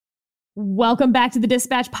Welcome back to the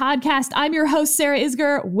Dispatch Podcast. I'm your host, Sarah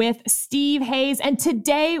Isger, with Steve Hayes. And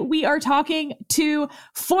today we are talking to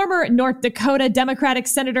former North Dakota Democratic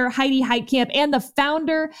Senator Heidi Heitkamp and the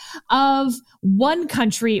founder of One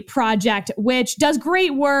Country Project, which does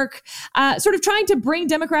great work, sort of trying to bring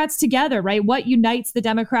Democrats together, right? What unites the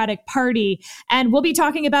Democratic Party? And we'll be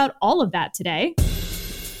talking about all of that today.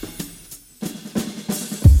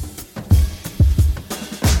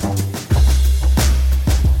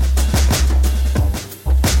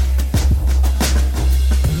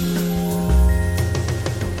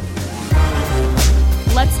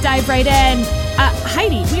 Let's dive right in.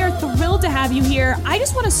 Heidi, we are thrilled to have you here. I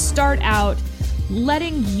just want to start out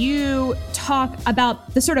letting you talk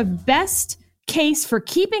about the sort of best case for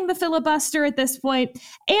keeping the filibuster at this point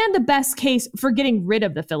and the best case for getting rid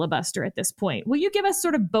of the filibuster at this point. Will you give us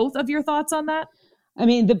sort of both of your thoughts on that? I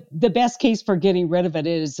mean, the best case for getting rid of it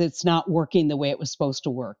is it's not working the way it was supposed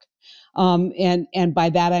to work. And by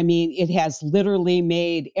that, I mean, it has literally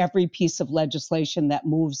made every piece of legislation that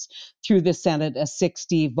moves through the Senate a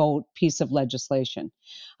 60 vote piece of legislation.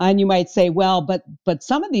 And you might say, well, but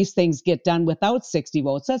some of these things get done without 60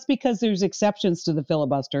 votes. That's because there's exceptions to the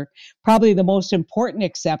filibuster. Probably the most important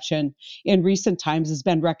exception in recent times has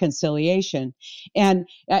been reconciliation. And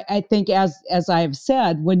I think, as I have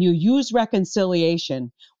said, when you use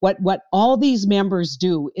reconciliation, what all these members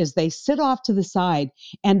do is they sit off to the side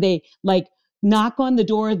and they knock on the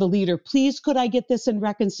door of the leader. Please, could I get this in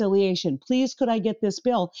reconciliation? Please, could I get this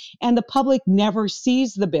bill? And the public never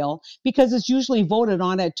sees the bill because it's usually voted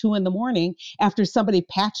on at 2 a.m. after somebody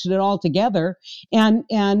patched it all together. And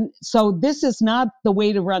so this is not the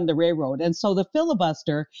way to run the railroad. And so the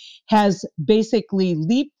filibuster has basically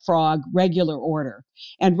leapfrogged regular order.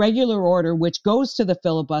 And regular order, which goes to the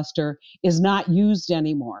filibuster, is not used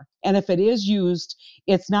anymore. And if it is used,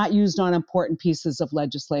 it's not used on important pieces of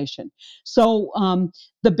legislation. So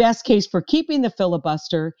the best case for keeping the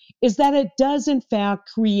filibuster is that it does, in fact,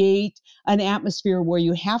 create an atmosphere where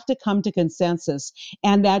you have to come to consensus,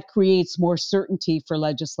 and that creates more certainty for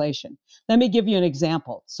legislation. Let me give you an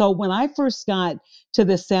example. So when I first got to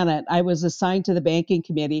the Senate, I was assigned to the banking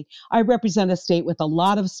committee. I represent a state with a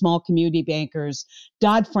lot of small community bankers.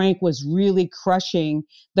 Dodd-Frank was really crushing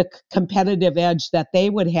the competitive edge that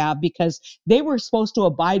they would have because they were supposed to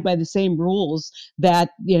abide by the same rules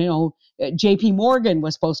that, JP Morgan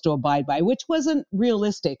was supposed to abide by, which wasn't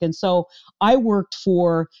realistic. And so I worked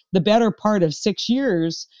for the better part of 6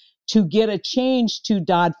 years to get a change to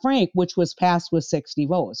Dodd-Frank, which was passed with 60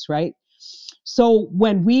 votes, right? So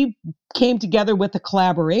when we came together with a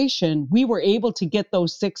collaboration, we were able to get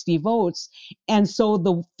those 60 votes. And so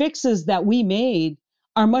the fixes that we made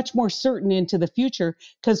are much more certain into the future,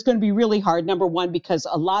 because it's going to be really hard. Number one, because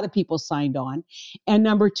a lot of people signed on. And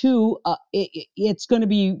number two, it's going to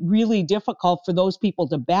be really difficult for those people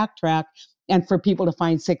to backtrack and for people to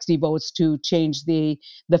find 60 votes to change the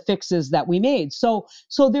fixes that we made. So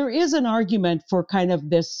there is an argument for kind of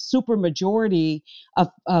this supermajority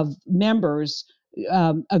of members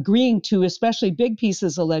agreeing to, especially big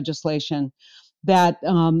pieces of legislation that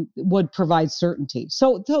would provide certainty.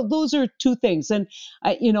 So those are two things. And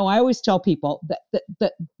I always tell people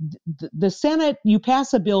that the Senate, you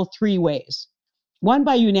pass a bill 3 ways. One,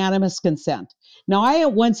 by unanimous consent. Now, I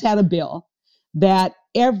once had a bill that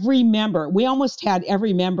we almost had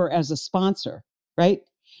every member as a sponsor, right?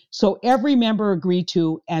 So every member agreed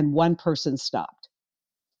to, and one person stopped.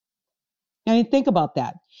 I mean, think about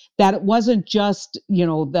that it wasn't just,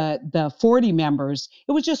 the 40 members,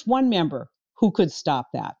 it was just one member who could stop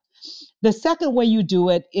that. The second way you do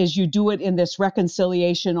it is you do it in this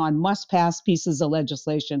reconciliation on must-pass pieces of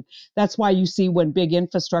legislation. That's why you see when big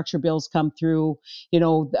infrastructure bills come through,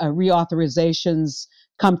 reauthorizations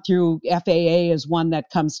come through. FAA is one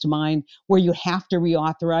that comes to mind, where you have to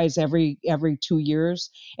reauthorize every 2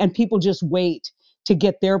 years, and people just wait to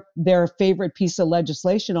get their favorite piece of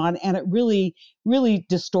legislation on, and it really, really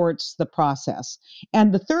distorts the process.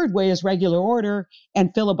 And the third way is regular order,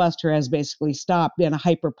 and filibuster has basically stopped, in a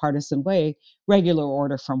hyper-partisan way, regular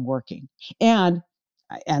order from working. And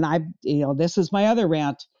this is my other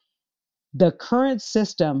rant. The current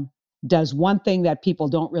system does one thing that people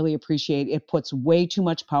don't really appreciate. It puts way too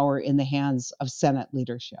much power in the hands of Senate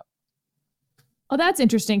leadership. Oh, that's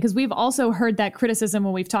interesting, because we've also heard that criticism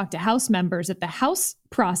when we've talked to House members, that the House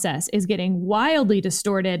process is getting wildly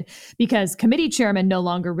distorted because committee chairmen no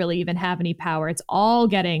longer really even have any power. It's all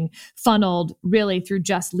getting funneled really through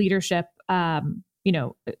just leadership,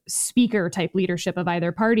 speaker type leadership of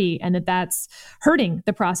either party, and that's hurting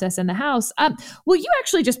the process in the House. Well, you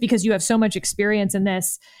actually, just because you have so much experience in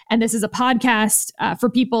this, and this is a podcast for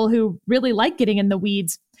people who really like getting in the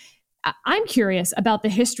weeds, I'm curious about the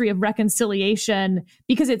history of reconciliation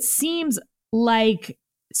because it seems like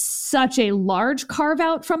such a large carve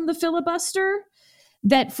out from the filibuster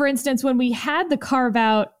that, for instance, when we had the carve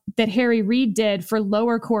out that Harry Reid did for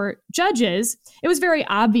lower court judges, it was very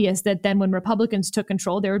obvious that then when Republicans took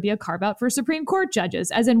control, there would be a carve out for Supreme Court judges.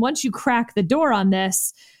 As in, once you crack the door on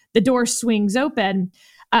this, the door swings open.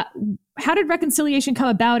 How did reconciliation come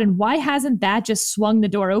about, and why hasn't that just swung the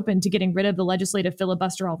door open to getting rid of the legislative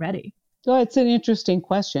filibuster already? Well, it's an interesting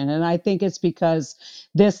question, and I think it's because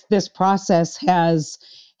this process has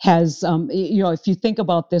if you think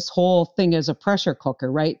about this whole thing as a pressure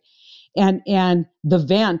cooker, right? And the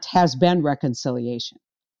vent has been reconciliation.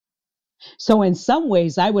 So in some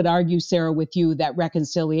ways, I would argue, Sarah, with you that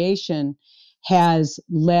reconciliation has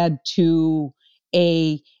led to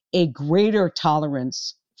a greater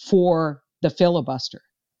tolerance for the filibuster.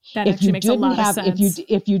 That actually makes a lot of sense.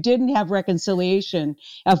 If you didn't have reconciliation,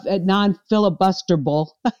 non-filibusterable,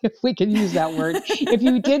 if we can use that word, if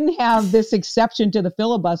you didn't have this exception to the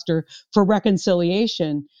filibuster for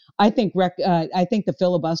reconciliation, I think the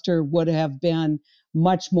filibuster would have been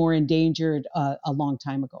much more endangered a long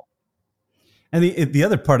time ago. And the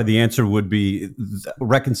other part of the answer would be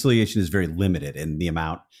reconciliation is very limited in the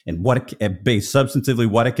amount and based substantively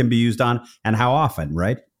what it can be used on and how often,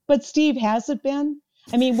 right? But Steve, has it been?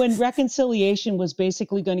 I mean, when reconciliation was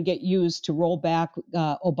basically going to get used to roll back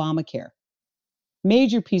Obamacare,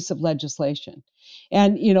 major piece of legislation.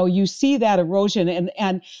 And, you see that erosion.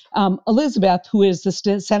 And Elizabeth, who is the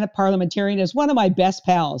Senate parliamentarian, is one of my best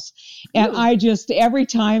pals. And I just, every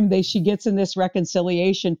time she gets in this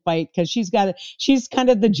reconciliation fight, because she's kind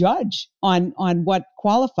of the judge on what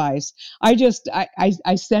qualifies.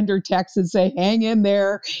 I send her texts and say, hang in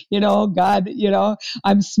there, God,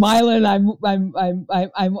 I'm smiling.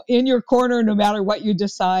 I'm in your corner no matter what you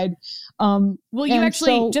decide. Will you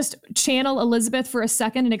actually just channel Elizabeth for a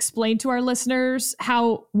second and explain to our listeners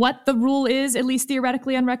what the rule is, at least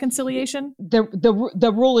theoretically, on reconciliation?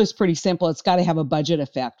 The rule is pretty simple. It's got to have a budget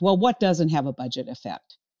effect. Well, what doesn't have a budget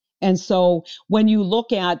effect? And so when you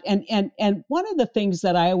look at, and one of the things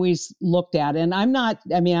that I always looked at, and I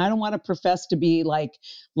don't want to profess to be like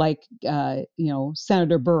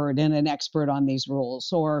Senator Byrd and an expert on these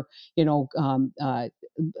rules, or,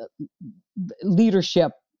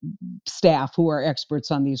 leadership staff who are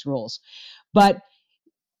experts on these rules. But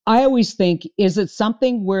I always think, is it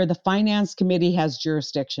something where the Finance Committee has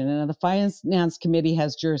jurisdiction? And if the Finance Committee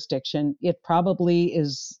has jurisdiction, it probably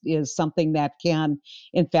is something that can,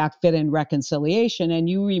 in fact, fit in reconciliation. And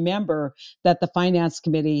you remember that the Finance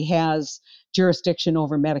Committee has jurisdiction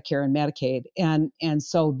over Medicare and Medicaid. And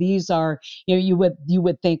so these are, you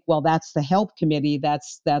would think, well, that's the Health Committee,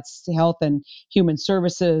 that's Health and Human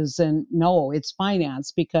Services. And no, it's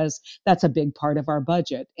finance, because that's a big part of our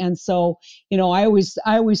budget. And so, I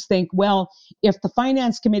always think, well, if the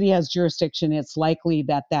Finance Committee has jurisdiction, it's likely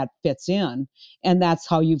that fits in. And that's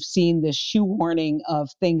how you've seen this shoehorning of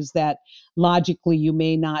things that logically you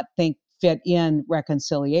may not think fit in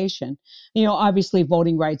reconciliation. Obviously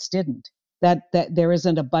voting rights didn't. That there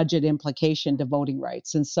isn't a budget implication to voting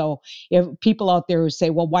rights. And so if people out there who say,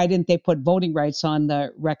 well, why didn't they put voting rights on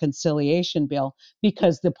the reconciliation bill?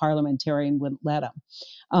 Because the parliamentarian wouldn't let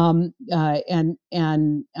them.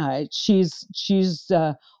 She's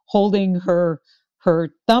holding her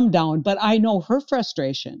thumb down, but I know her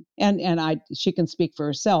frustration, and she can speak for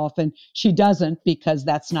herself, and she doesn't, because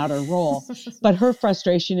that's not her role. But her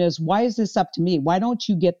frustration is, why is this up to me? Why don't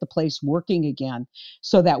you get the place working again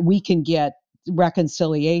so that we can get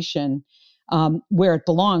reconciliation where it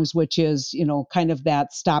belongs, which is, kind of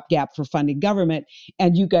that stopgap for funding government,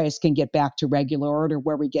 and you guys can get back to regular order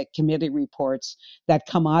where we get committee reports that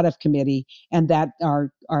come out of committee and that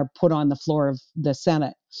are put on the floor of the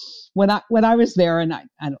Senate. When I was there, and I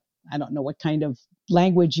don't know what kind of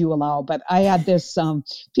language you allow, but I had this,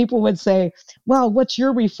 people would say, well, what's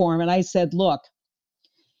your reform? And I said, look,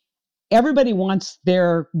 everybody wants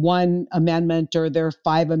their one amendment or their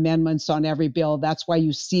 5 amendments on every bill. That's why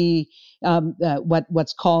you see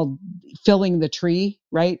what's called filling the tree,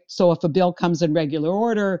 right? So if a bill comes in regular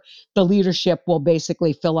order, the leadership will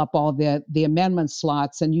basically fill up all the amendment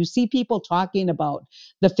slots. And you see people talking about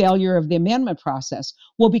the failure of the amendment process.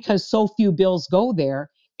 Well, because so few bills go there,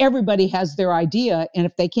 everybody has their idea. And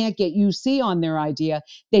if they can't get UC on their idea,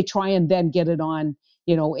 they try and then get it on,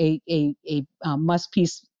 a must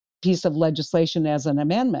piece of legislation as an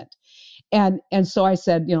amendment. And so I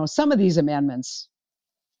said, some of these amendments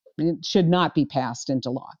should not be passed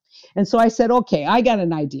into law. And so I said, okay, I got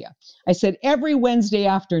an idea. I said, every Wednesday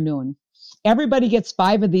afternoon, everybody gets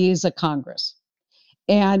 5 of these at Congress.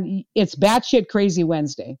 and it's batshit crazy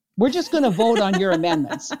Wednesday. We're just going to vote on your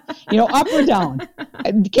amendments, up or down.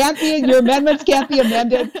 Your amendments can't be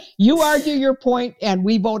amended. You argue your point and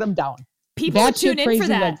we vote them down. People would tune in for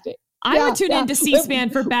that. Wednesday. I would tune in to C-SPAN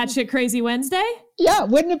for batshit crazy Wednesday. Yeah,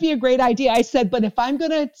 wouldn't it be a great idea? I said, but if I'm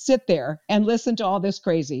going to sit there and listen to all this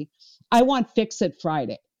crazy, I want Fix It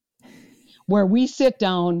Friday, where we sit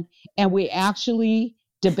down and we actually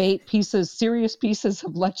debate serious pieces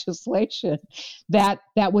of legislation that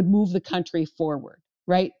would move the country forward,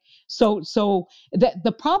 right? So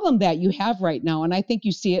the problem that you have right now, and I think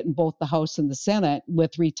you see it in both the House and the Senate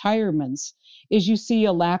with retirements, is you see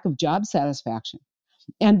a lack of job satisfaction.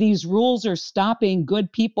 And these rules are stopping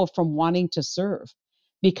good people from wanting to serve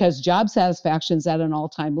because job satisfaction is at an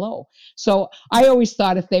all-time low. So I always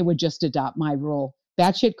thought if they would just adopt my rule,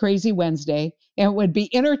 batshit crazy Wednesday, and it would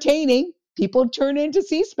be entertaining. People turn into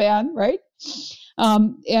C-SPAN, right?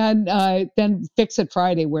 And then Fix It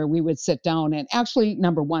Friday, where we would sit down and actually,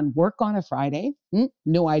 number one, work on a Friday.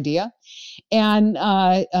 No idea. And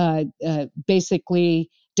basically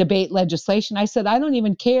debate legislation. I said, I don't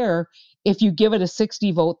even care if you give it a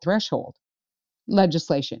 60 vote threshold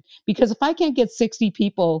legislation, because if I can't get 60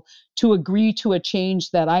 people to agree to a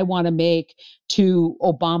change that I want to make to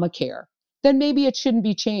Obamacare, then maybe it shouldn't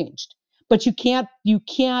be changed. But you can't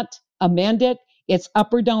amend it. It's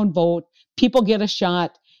up or down vote. People get a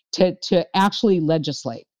shot to actually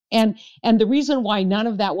legislate. And the reason why none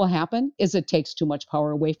of that will happen is it takes too much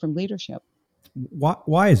power away from leadership.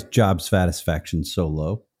 Why is job satisfaction so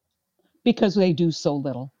low? Because they do so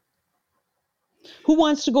little. Who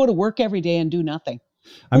wants to go to work every day and do nothing?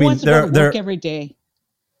 Who wants to go to work every day?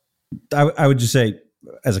 I would just say,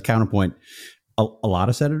 as a counterpoint, a lot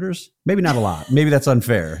of senators, maybe not a lot, maybe that's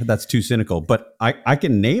unfair, that's too cynical, but I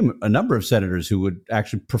can name a number of senators who would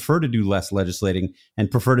actually prefer to do less legislating and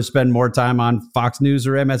prefer to spend more time on Fox News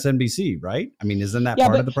or MSNBC, right? I mean, isn't that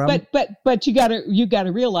part of the problem? But you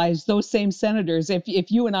gotta realize those same senators, if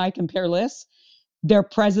you and I compare lists, they're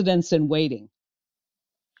presidents in waiting.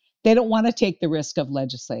 They don't want to take the risk of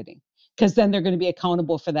legislating because then they're going to be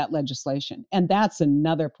accountable for that legislation. And that's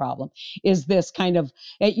another problem, is this kind of,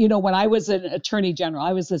 when I was an attorney general,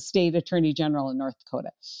 I was a state attorney general in North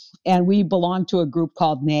Dakota, and we belonged to a group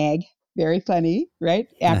called NAG, very funny, right?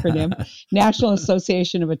 Acronym, National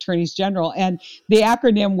Association of Attorneys General. And the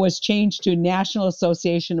acronym was changed to National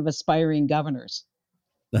Association of Aspiring Governors.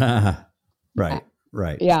 Right.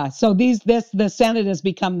 Right. Yeah. So the Senate has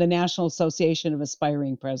become the National Association of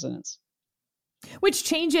Aspiring Presidents. Which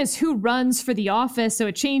changes who runs for the office. So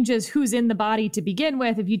it changes who's in the body to begin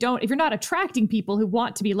with. If you're not attracting people who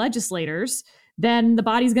want to be legislators, then the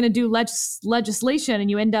body's going to do legislation, and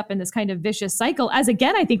you end up in this kind of vicious cycle. As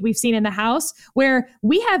again, I think we've seen in the House, where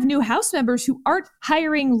we have new House members who aren't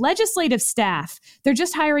hiring legislative staff. They're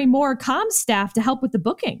just hiring more comms staff to help with the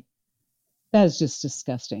booking. That is just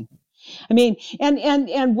disgusting. I mean,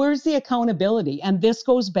 and where's the accountability? And this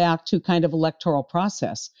goes back to kind of electoral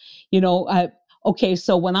process. Okay,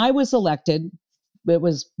 so when I was elected,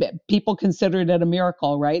 people considered it a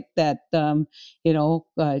miracle, right? That, an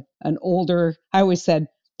older, I always said,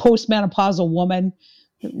 postmenopausal woman,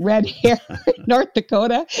 red hair, North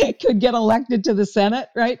Dakota, could get elected to the Senate,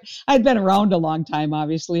 right? I'd been around a long time,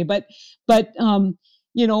 obviously, but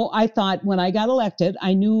I thought when I got elected,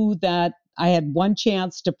 I knew that I had one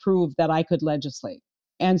chance to prove that I could legislate.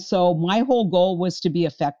 And so my whole goal was to be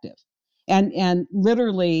effective. And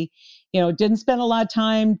literally, didn't spend a lot of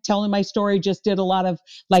time telling my story, just did a lot of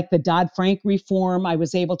like the Dodd-Frank reform. I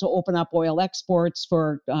was able to open up oil exports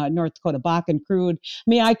for North Dakota Bakken crude. I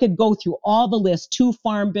mean, I could go through all the list, 2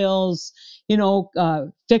 farm bills,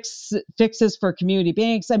 fixes for community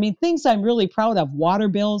banks. I mean, things I'm really proud of, water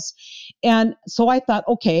bills. And so I thought,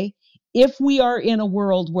 okay, if we are in a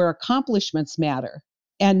world where accomplishments matter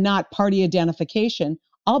and not party identification,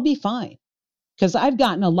 I'll be fine because I've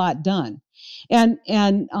gotten a lot done. And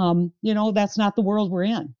that's not the world we're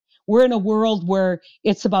in. We're in a world where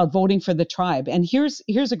it's about voting for the tribe. And here's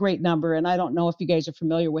a great number. And I don't know if you guys are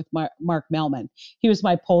familiar with Mark Melman. He was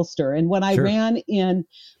my pollster. And when I ran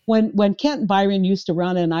when Kent and Byron used to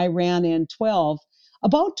run and I ran in 12,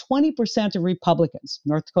 about 20% of Republicans,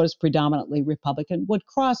 North Dakota's predominantly Republican, would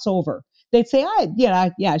cross over. They'd say,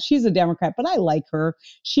 yeah, she's a Democrat, but I like her.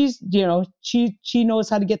 She's, she knows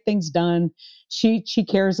how to get things done. She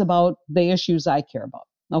cares about the issues I care about.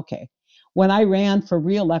 Okay. When I ran for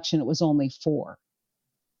re-election, it was only 4.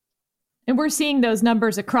 And we're seeing those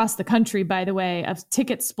numbers across the country, by the way, of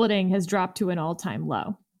ticket splitting has dropped to an all-time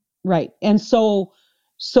low. Right. And so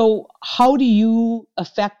how do you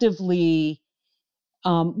effectively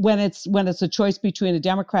when it's a choice between a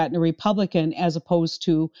Democrat and a Republican, as opposed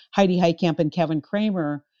to Heidi Heitkamp and Kevin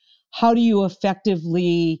Cramer, how do you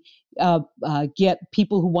effectively get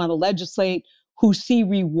people who want to legislate, who see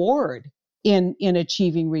reward in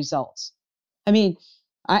achieving results? I mean,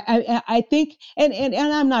 I think, and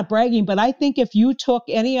I'm not bragging, but I think if you took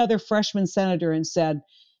any other freshman senator and said,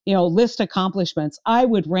 list accomplishments, I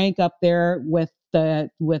would rank up there with the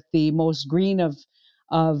most green of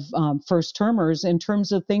first termers in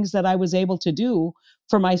terms of things that I was able to do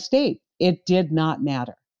for my state. It did not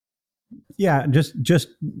matter. Yeah, just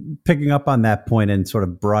picking up on that point and sort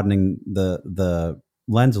of broadening the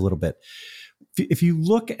lens a little bit. If you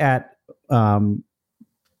look at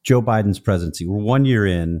Joe Biden's presidency, we're 1 year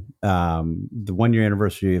in. The 1 year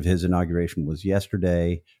anniversary of his inauguration was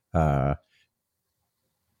yesterday.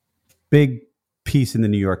 Big piece in the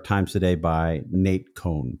New York Times today by Nate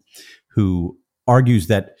Cohn, who argues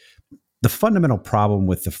that the fundamental problem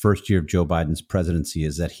with the first year of Joe Biden's presidency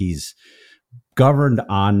is that he's governed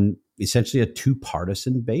on essentially a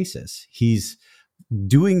two-partisan basis. He's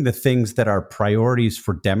doing the things that are priorities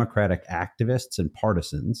for Democratic activists and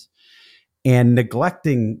partisans, and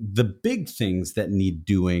neglecting the big things that need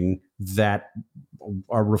doing that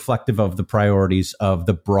are reflective of the priorities of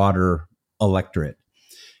the broader electorate.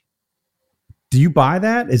 Do you buy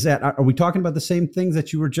that? Are we talking about the same things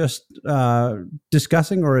that you were just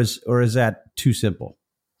discussing, or is that too simple?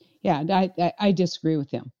 Yeah, I disagree with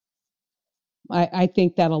him. I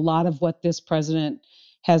think that a lot of what this president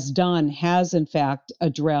has done has, in fact,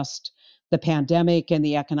 addressed the pandemic and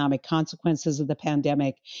the economic consequences of the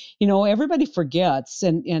pandemic. Everybody forgets,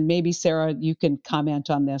 and maybe Sarah, you can comment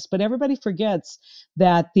on this, but everybody forgets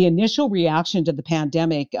that the initial reaction to the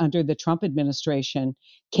pandemic under the Trump administration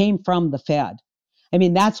came from the Fed. I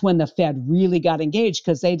mean, that's when the Fed really got engaged,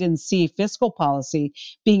 because they didn't see fiscal policy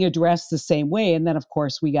being addressed the same way. And then, of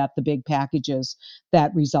course, we got the big packages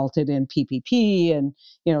that resulted in PPP and,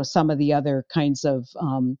 some of the other kinds of,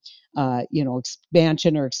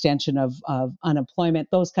 expansion or extension of unemployment,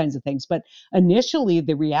 those kinds of things. But initially,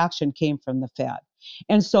 the reaction came from the Fed.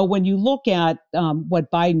 And so when you look at what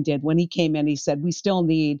Biden did when he came in, he said, we still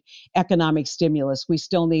need economic stimulus. We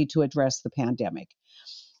still need to address the pandemic.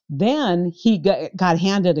 Then he got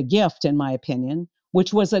handed a gift, in my opinion,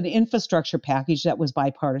 which was an infrastructure package that was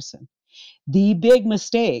bipartisan. The big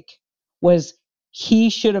mistake was he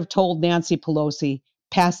should have told Nancy Pelosi,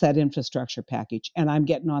 pass that infrastructure package, and I'm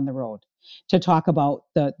getting on the road to talk about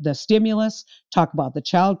the stimulus, talk about the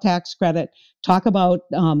child tax credit, talk about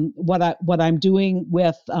what I'm doing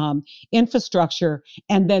with infrastructure,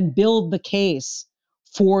 and then build the case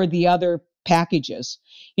for the other packages.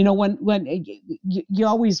 When you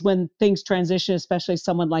always, when things transition, especially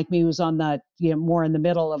someone like me who's on the more in the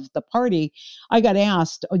middle of the party, I got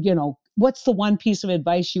asked, what's the one piece of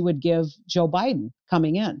advice you would give Joe Biden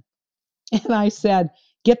coming in? And I said,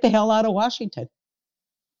 get the hell out of Washington.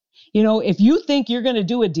 If you think you're going to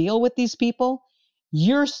do a deal with these people,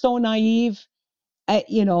 you're so naive.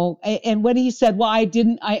 And when he said, well,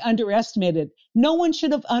 I underestimated. No one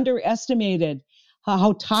should have underestimated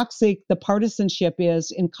how toxic the partisanship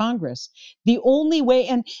is in Congress. The only way,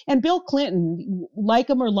 and Bill Clinton, like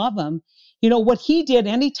him or love him, what he did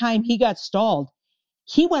anytime he got stalled,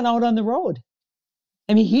 he went out on the road.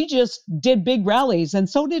 I mean, he just did big rallies, and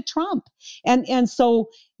so did Trump. And so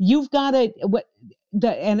you've got to,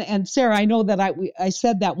 and Sarah, I know that I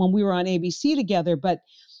said that when we were on ABC together, but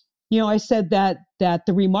I said that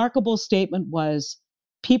the remarkable statement was,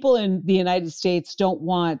 people in the United States don't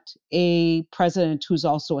want a president who's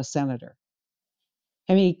also a senator.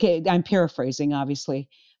 I mean, I'm paraphrasing, obviously,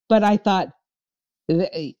 but I thought,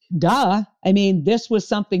 duh. I mean, this was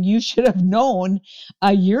something you should have known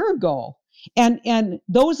a year ago. And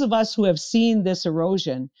those of us who have seen this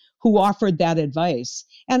erosion, who offered that advice,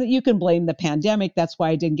 and you can blame the pandemic. That's why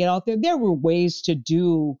I didn't get out there. There were ways to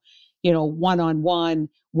do, one-on-one,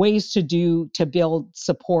 ways to build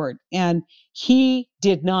support. And he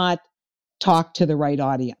did not talk to the right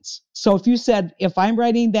audience. So if I'm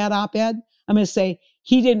writing that op-ed, I'm going to say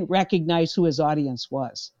he didn't recognize who his audience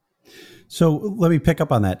was. So let me pick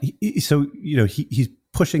up on that. He's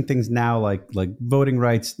pushing things now like voting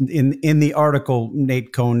rights. In the article,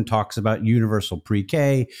 Nate Cohn talks about universal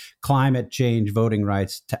pre-K, climate change, voting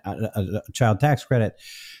rights, child tax credit.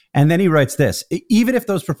 And then he writes this: even if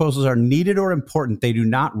those proposals are needed or important, they do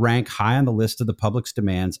not rank high on the list of the public's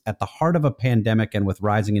demands at the heart of a pandemic and with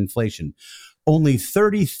rising inflation. Only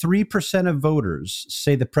 33% of voters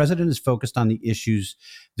say the president is focused on the issues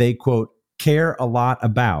they, quote, care a lot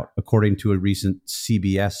about, according to a recent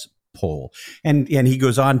CBS poll. And he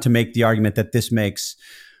goes on to make the argument that this makes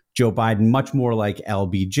Joe Biden much more like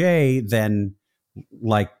LBJ than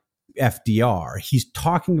like FDR. He's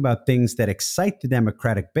talking about things that excite the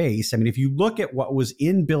Democratic base. I mean, if you look at what was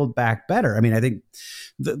in Build Back Better, I mean, I think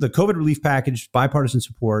the COVID relief package, bipartisan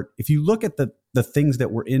support, if you look at the things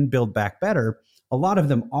that were in Build Back Better, a lot of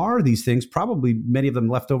them are these things, probably many of them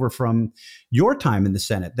left over from your time in the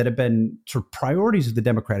Senate, that have been sort of priorities of the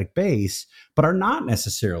Democratic base, but are not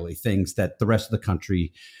necessarily things that the rest of the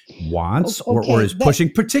country wants or is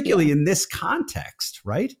pushing, particularly in this context,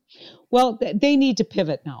 right? Well, they need to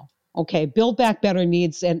pivot now. Okay, Build Back Better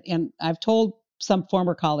needs, and I've told some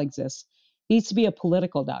former colleagues this, needs to be a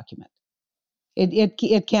political document.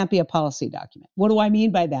 It can't be a policy document. What do I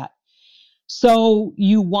mean by that? So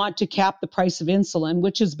you want to cap the price of insulin,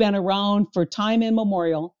 which has been around for time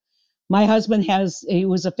immemorial. My husband he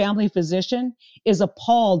was a family physician, is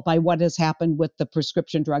appalled by what has happened with the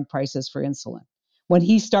prescription drug prices for insulin. When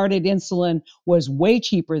he started, insulin was way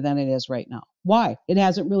cheaper than it is right now. Why? It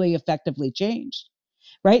hasn't really effectively changed,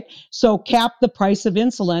 right? So cap the price of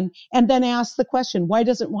insulin and then ask the question, why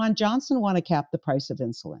doesn't Ron Johnson want to cap the price of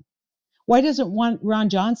insulin? Why doesn't Ron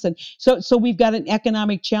Johnson? So we've got an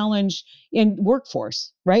economic challenge in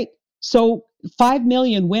workforce, right? So 5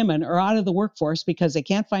 million women are out of the workforce because they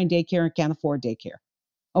can't find daycare and can't afford daycare.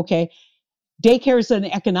 Okay. Daycare is an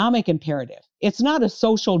economic imperative. It's not a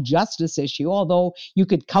social justice issue, although you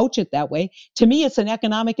could couch it that way. To me, it's an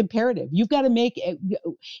economic imperative. You've got to make it,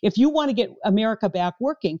 if you want to get America back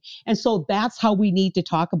working. And so that's how we need to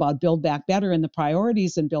talk about Build Back Better and the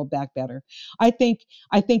priorities in Build Back Better. I think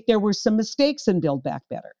there were some mistakes in Build Back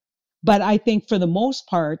Better, but I think for the most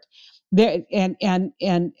part, this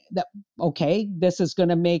is going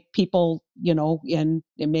to make people,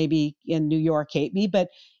 maybe in New York hate me, but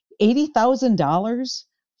 $80,000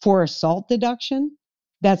 for a SALT deduction,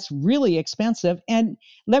 that's really expensive. And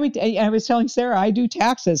I was telling Sarah, I do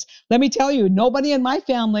taxes. Let me tell you, nobody in my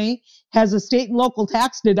family has a state and local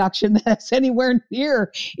tax deduction that's anywhere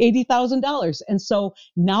near $80,000. And so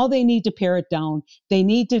now they need to pare it down. They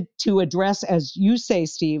need to address, as you say,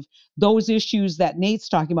 Steve, those issues that Nate's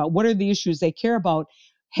talking about. What are the issues they care about?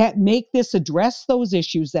 Make this address those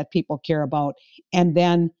issues that people care about, and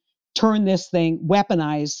then turn this thing,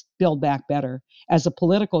 weaponize Build Back Better as a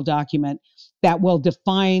political document that will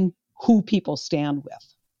define who people stand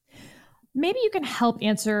with. Maybe you can help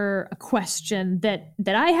answer a question that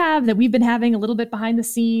I have, that we've been having a little bit behind the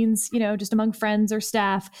scenes, just among friends or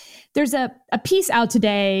staff. There's a piece out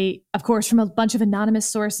today, of course, from a bunch of anonymous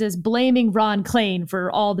sources blaming Ron Klain for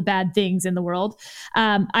all the bad things in the world.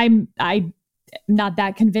 I'm not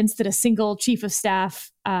that convinced that a single chief of staff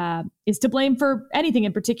is to blame for anything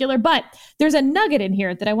in particular, but there's a nugget in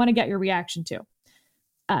here that I want to get your reaction to.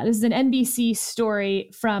 This is an NBC story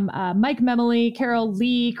from Mike Memoli, Carol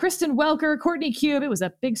Lee, Kristen Welker, Courtney Cube. It was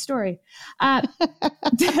a big story.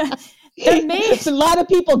 It's a lot of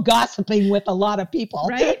people gossiping with a lot of people.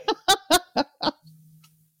 Right?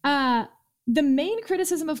 The main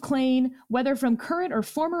criticism of Klain, whether from current or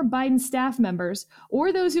former Biden staff members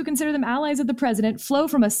or those who consider them allies of the president, flow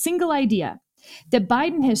from a single idea: that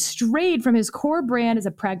Biden has strayed from his core brand as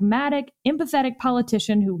a pragmatic, empathetic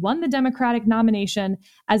politician who won the Democratic nomination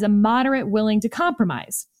as a moderate willing to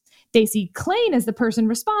compromise. They see Klain as the person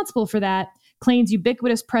responsible for that. Klain's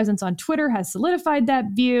ubiquitous presence on Twitter has solidified that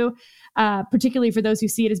view, particularly for those who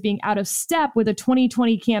see it as being out of step with a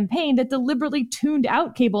 2020 campaign that deliberately tuned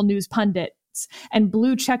out cable news pundits and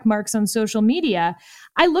blue check marks on social media.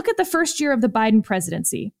 I look at the first year of the Biden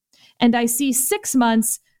presidency, and I see 6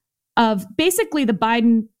 months of basically the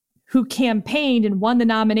Biden who campaigned and won the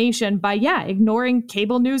nomination by, ignoring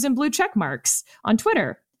cable news and blue check marks on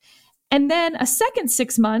Twitter. And then a second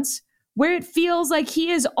 6 months where it feels like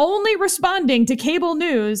he is only responding to cable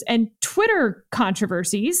news and Twitter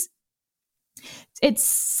controversies. It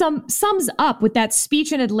sums up with that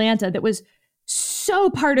speech in Atlanta that was so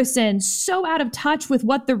partisan, so out of touch with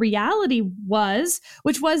what the reality was,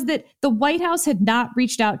 which was that the White House had not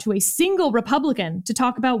reached out to a single Republican to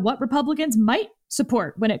talk about what Republicans might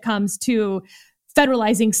support when it comes to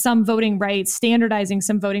federalizing some voting rights, standardizing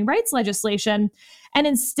some voting rights legislation. And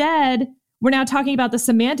instead, we're now talking about the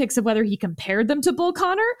semantics of whether he compared them to Bull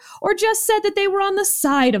Connor or just said that they were on the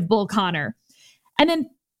side of Bull Connor. And then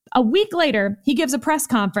a week later, he gives a press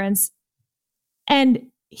conference and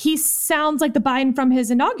he sounds like the Biden from his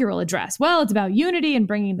inaugural address. Well, it's about unity and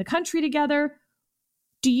bringing the country together.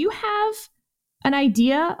 Do you have an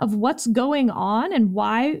idea of what's going on and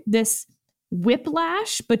why this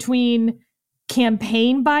whiplash between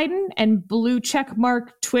campaign Biden and blue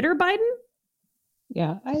checkmark Twitter Biden?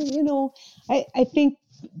 Yeah, I think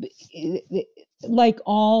like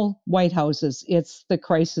all White Houses, it's the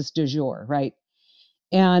crisis du jour, right?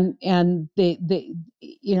 And the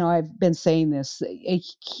I've been saying this, a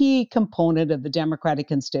key component of the Democratic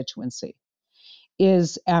constituency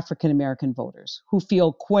is African American voters who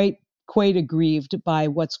feel quite aggrieved by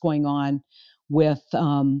what's going on with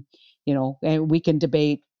and we can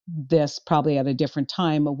debate this probably at a different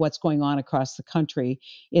time of what's going on across the country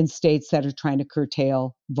in states that are trying to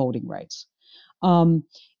curtail voting rights. Um,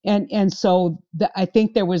 and so I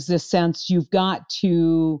think there was this sense you've got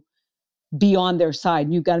to be on their side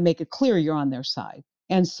and you've got to make it clear you're on their side.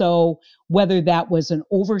 And so whether that was an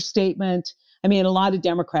overstatement, I mean, a lot of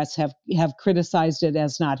Democrats have criticized it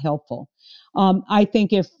as not helpful. I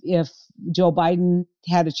think if Joe Biden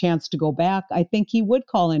had a chance to go back, I think he would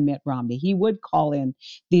call in Mitt Romney. He would call in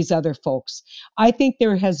these other folks. I think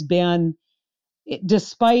there has been,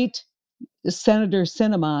 despite Senator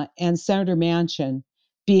Sinema and Senator Manchin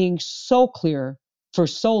being so clear for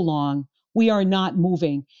so long, we are not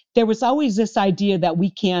moving. There was always this idea that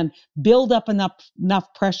we can build up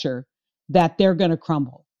enough pressure that they're going to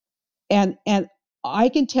crumble. And I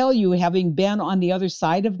can tell you, having been on the other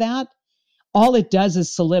side of that, all it does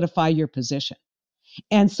is solidify your position.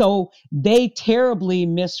 And so they terribly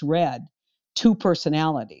misread two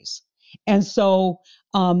personalities. And so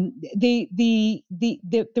the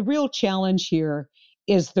real challenge here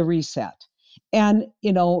is the reset. And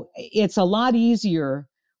it's a lot easier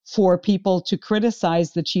for people to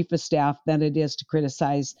criticize the chief of staff than it is to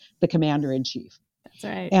criticize the commander in chief. That's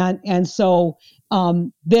right. And so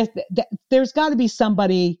there's got to be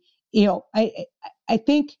somebody. I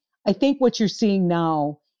think what you're seeing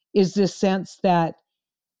now is this sense that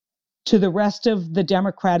to the rest of the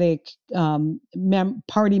Democratic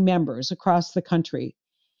Party members across the country,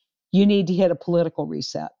 you need to hit a political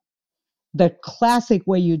reset. The classic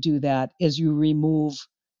way you do that is you remove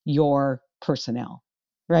your personnel,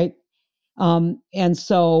 right? And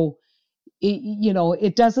so,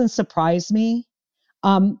 it doesn't surprise me.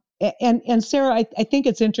 And Sarah, I think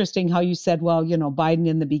it's interesting how you said, well, Biden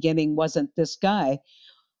in the beginning wasn't this guy.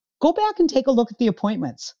 Go back and take a look at the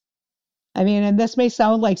appointments. I mean, and this may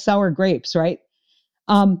sound like sour grapes, right?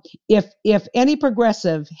 If any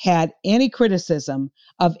progressive had any criticism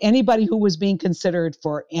of anybody who was being considered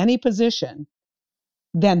for any position,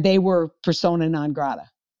 then they were persona non grata.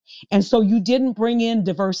 And so you didn't bring in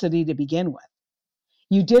diversity to begin with.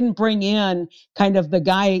 You didn't bring in kind of the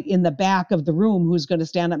guy in the back of the room who's going to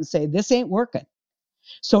stand up and say, this ain't working.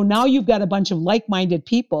 So now you've got a bunch of like-minded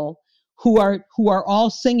people who are all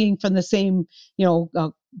singing from the same,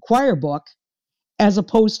 choir book, as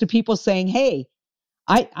opposed to people saying, hey,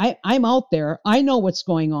 I'm out there. I know what's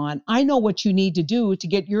going on. I know what you need to do to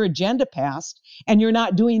get your agenda passed, and you're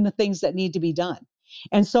not doing the things that need to be done.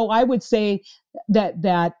 And so I would say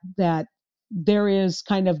that there is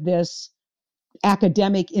kind of this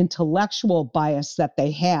academic intellectual bias that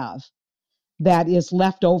they have that is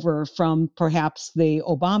left over from perhaps the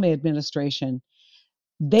Obama administration.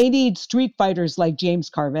 They need street fighters like James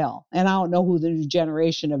Carville. And I don't know who the new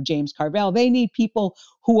generation of James Carville. They need people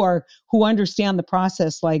who understand the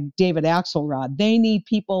process like David Axelrod. They need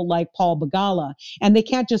people like Paul Begala. And they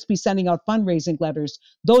can't just be sending out fundraising letters.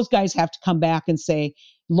 Those guys have to come back and say,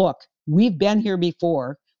 look, we've been here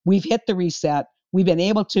before. We've hit the reset. We've been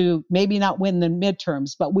able to maybe not win the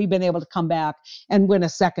midterms, but we've been able to come back and win a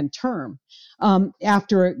second term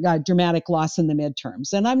after a dramatic loss in the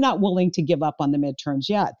midterms. And I'm not willing to give up on the midterms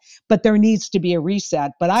yet, but there needs to be a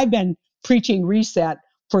reset. But I've been preaching reset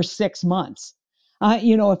for 6 months.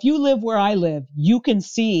 If you live where I live, you can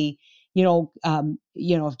see,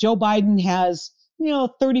 if Joe Biden has,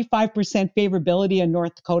 35% favorability in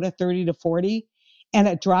North Dakota, 30 to 40, and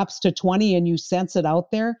it drops to 20 and you sense it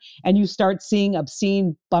out there and you start seeing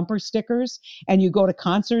obscene bumper stickers and you go to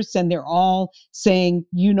concerts and they're all saying,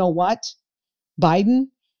 you know what, Biden,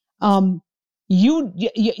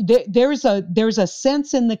 there's a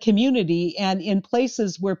sense in the community and in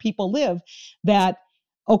places where people live that,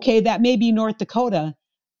 okay, that may be North Dakota,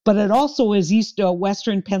 but it also is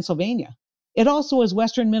western Pennsylvania. It also is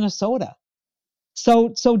western Minnesota.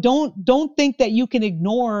 So don't think that you can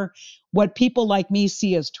ignore what people like me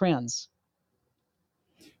see as trends.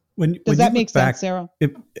 Does that make sense, Sarah?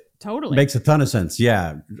 It totally makes a ton of sense.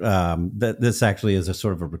 Yeah. This actually is a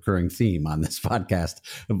sort of a recurring theme on this podcast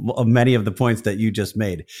of many of the points that you just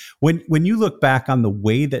made. When you look back on the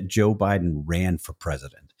way that Joe Biden ran for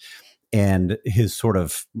president and his sort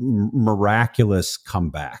of miraculous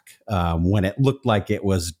comeback, when it looked like it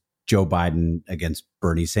was Joe Biden against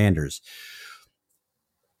Bernie Sanders,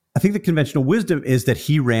 I think the conventional wisdom is that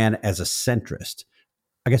he ran as a centrist.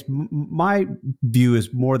 I guess my view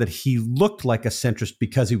is more that he looked like a centrist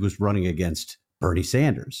because he was running against Bernie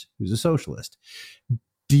Sanders, who's a socialist.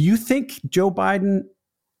 Do you think Joe Biden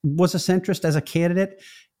was a centrist as a candidate?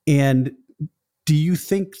 And do you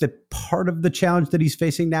think that part of the challenge that he's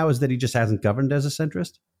facing now is that he just hasn't governed as a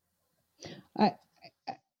centrist?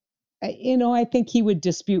 I think he would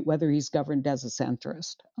dispute whether he's governed as a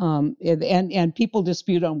centrist, and people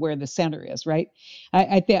dispute on where the center is, right?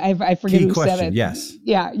 I forget Key who question, said it. yes.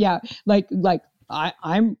 Yeah.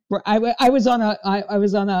 I was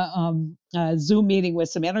on a Zoom meeting with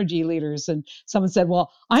some energy leaders, and someone said,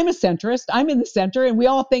 "Well, I'm a centrist. I'm in the center, and we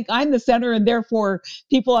all think I'm the center, and therefore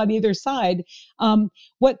people on either side."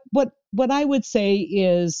 What I would say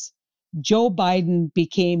is Joe Biden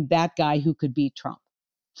became that guy who could beat Trump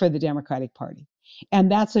for the Democratic Party. And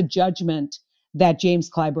that's a judgment that James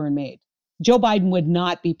Clyburn made. Joe Biden would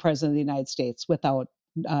not be president of the United States without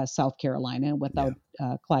South Carolina and without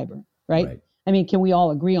Clyburn, right? I mean, can we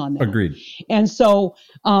all agree on that? Agreed. And so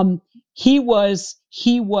he was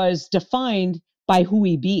defined by who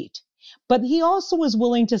he beat. But he also was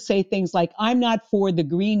willing to say things like, I'm not for the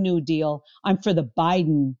Green New Deal, I'm for the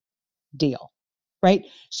Biden deal. Right.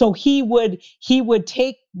 So he would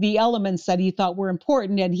take the elements that he thought were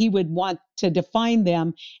important and he would want to define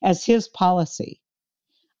them as his policy.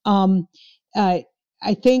 I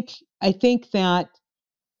think that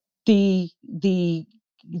the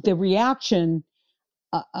reaction.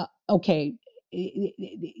 Okay,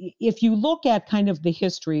 if you look at kind of the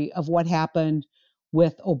history of what happened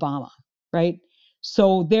with Obama, right?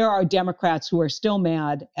 So there are Democrats who are still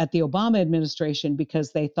mad at the Obama administration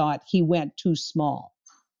because they thought he went too small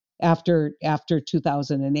after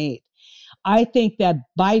 2008. I think that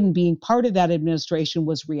Biden being part of that administration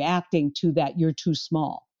was reacting to that, you're too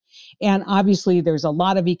small. And obviously there's a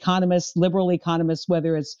lot of economists, liberal economists,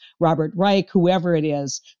 whether it's Robert Reich, whoever it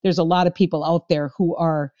is, there's a lot of people out there who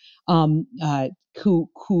are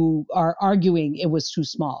who are arguing it was too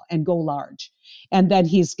small and go large. And then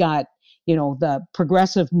he's got, the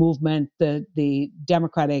progressive movement, the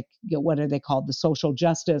Democratic, what are they called? The social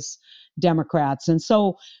justice Democrats. And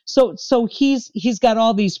so he's got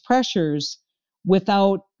all these pressures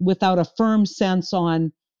without a firm sense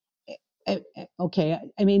on, okay,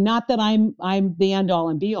 I mean, not that I'm the end all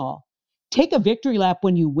and be all. Take a victory lap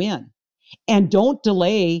when you win and don't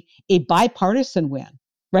delay a bipartisan win,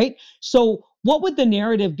 right? So what would the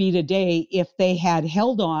narrative be today if they had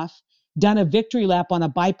held off, done a victory lap on a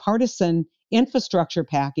bipartisan infrastructure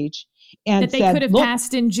package and that they could have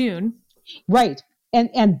passed in June? Right.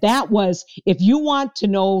 And that was, if you want to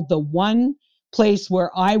know the one place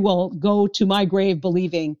where I will go to my grave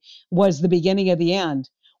believing was the beginning of the end,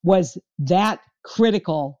 was that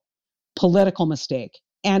critical political mistake.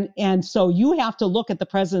 And so you have to look at the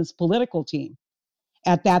president's political team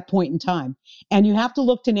at that point in time. And you have to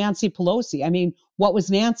look to Nancy Pelosi. I mean, what was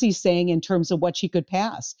Nancy saying in terms of what she could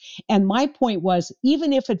pass? And my point was,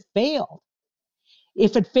 even if it failed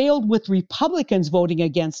with Republicans voting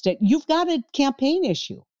against it, you've got a campaign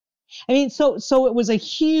issue. I mean, so it was a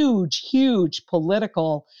huge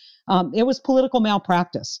political. It was political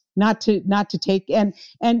malpractice, not to take and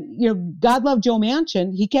God love Joe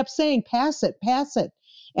Manchin. He kept saying, pass it,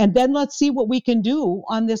 and then let's see what we can do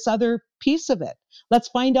on this other piece of it. Let's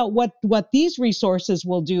find out what these resources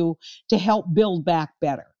will do to help build back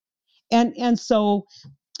better. And so,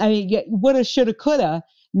 I mean, woulda, shoulda, coulda.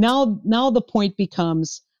 Now the point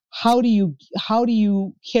becomes, how do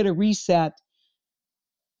you hit a reset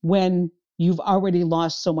when you've already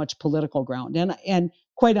lost so much political ground? And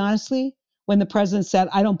quite honestly, when the president said,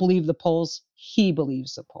 I don't believe the polls, he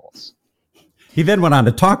believes the polls. He then went on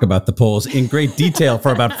to talk about the polls in great detail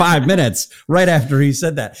for about 5 minutes right after he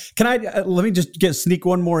said that. Can I, let me just sneak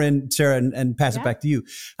one more in, Sarah, and pass it back to you.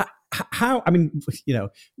 How, I mean,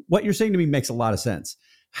 what you're saying to me makes a lot of sense.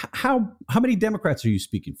 How many Democrats are you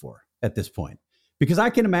speaking for at this point? Because I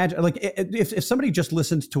can imagine, like, if somebody just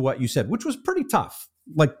listened to what you said, which was pretty tough,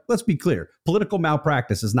 like, let's be clear, political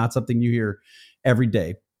malpractice is not something you hear every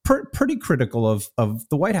day. Pretty critical of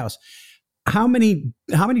the White House. How many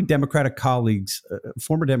Democratic colleagues,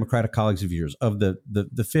 former Democratic colleagues of yours, of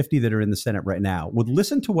the 50 that are in the Senate right now, would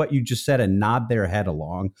listen to what you just said and nod their head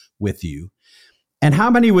along with you? And how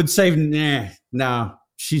many would say, nah, no,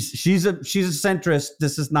 she's a centrist.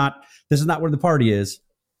 This is not where the party is?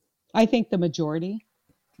 I think the majority.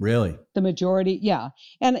 Really? The majority, yeah.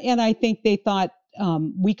 And I think they thought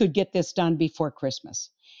we could get this done before Christmas.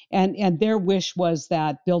 And their wish was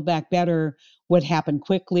that Build Back Better would happen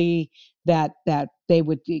quickly, that they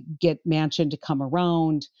would get Manchin to come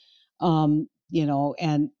around, and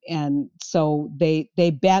so they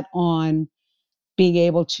bet on being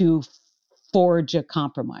able to forge a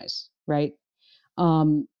compromise, right?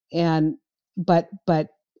 But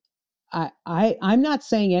I'm not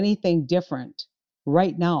saying anything different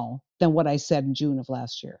right now than what I said in June of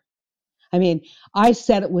last year. I mean, I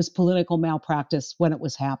said it was political malpractice when it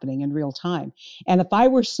was happening in real time. And if I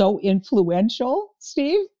were so influential,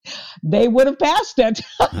 Steve, they would have passed it.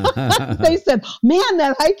 They said, man,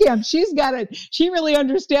 that Heitkamp, she's got it. She really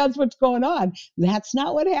understands what's going on. That's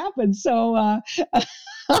not what happened. So I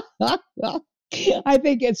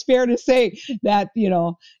think it's fair to say that,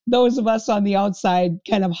 those of us on the outside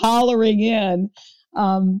kind of hollering in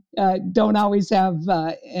don't always have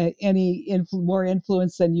any more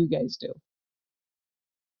influence than you guys do.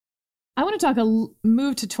 I want to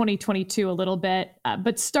move to 2022 a little bit,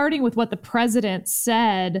 but starting with what the president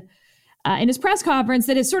said in his press conference,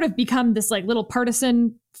 that has sort of become this like little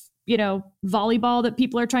partisan, volleyball that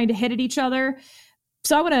people are trying to hit at each other.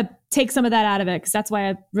 So I want to take some of that out of it because that's why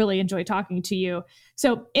I really enjoy talking to you.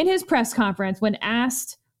 So in his press conference, when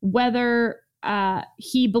asked whether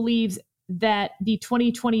he believes that the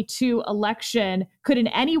 2022 election could in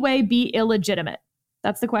any way be illegitimate,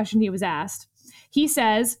 that's the question he was asked. He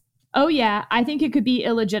says, "Oh yeah, I think it could be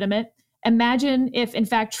illegitimate. Imagine if, in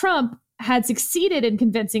fact, Trump had succeeded in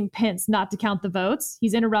convincing Pence not to count the votes."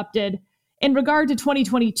 He's interrupted. "In regard to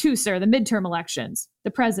 2022, sir, the midterm elections."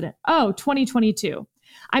 The president, "Oh, 2022.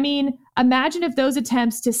 I mean, imagine if those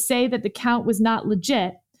attempts to say that the count was not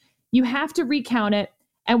legit, you have to recount it,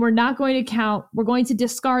 and we're not going to count, we're going to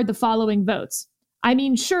discard the following votes. I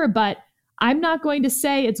mean, sure, but I'm not going to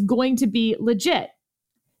say it's going to be legit.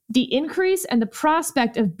 The increase and the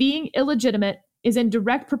prospect of being illegitimate is in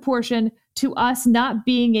direct proportion to us not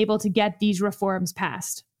being able to get these reforms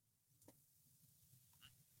passed."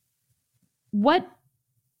 What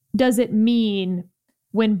does it mean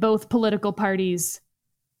when both political parties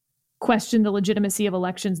question the legitimacy of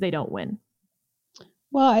elections they don't win?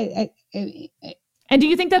 Well, and do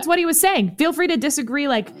you think that's what he was saying? Feel free to disagree,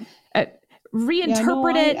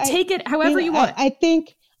 reinterpret it, take it however you want. I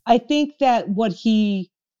think that what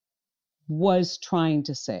he was trying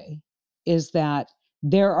to say is that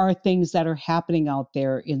there are things that are happening out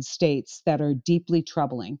there in states that are deeply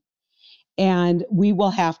troubling, and we will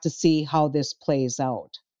have to see how this plays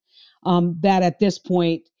out. That at this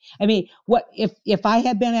point, I mean, what if I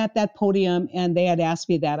had been at that podium and they had asked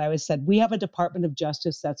me that, I would have said, we have a Department of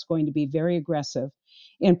Justice that's going to be very aggressive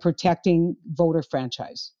in protecting voter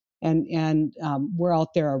franchise. And we're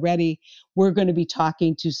out there already. We're going to be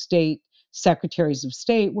talking to state secretaries of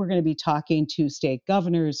state. We're going to be talking to state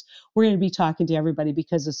governors. We're going to be talking to everybody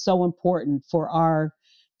because it's so important for our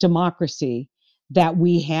democracy that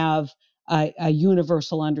we have a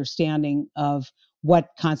universal understanding of what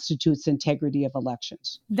constitutes integrity of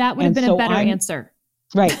elections. That would have been a better answer.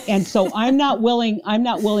 Right. And so I'm not willing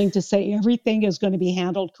to say everything is going to be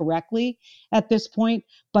handled correctly at this point,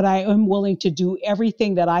 but I am willing to do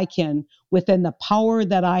everything that I can within the power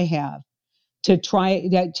that I have to try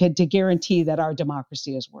to guarantee that our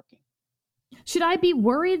democracy is working. Should I be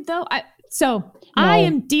worried though? I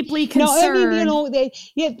am deeply concerned. No, I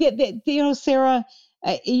mean, Sarah,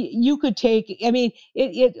 you could take, I mean,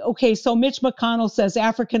 okay, so Mitch McConnell says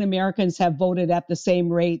African Americans have voted at the same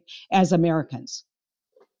rate as Americans.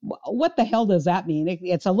 What the hell does that mean?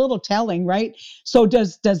 It's a little telling, right? So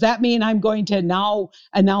does that mean I'm going to now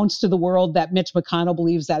announce to the world that Mitch McConnell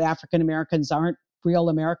believes that African Americans aren't real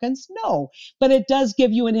Americans? No, but it does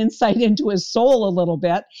give you an insight into his soul a little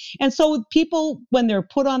bit. And so people, when they're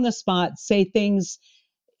put on the spot, say things,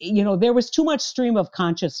 there was too much stream of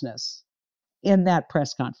consciousness in that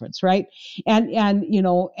press conference, right?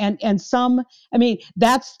 And some, I mean,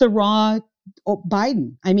 that's the raw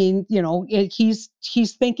Biden. I mean, he's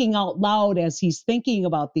thinking out loud as he's thinking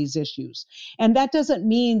about these issues, and that doesn't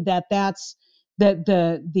mean that that's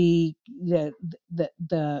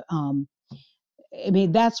I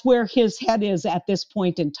mean, that's where his head is at this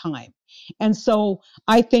point in time. And so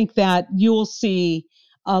I think that you'll see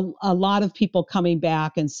a lot of people coming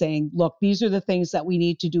back and saying, look, these are the things that we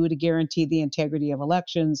need to do to guarantee the integrity of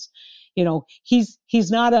elections.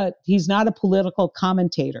 He's not a political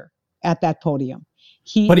commentator at that podium.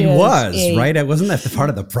 He was, right? Wasn't that the part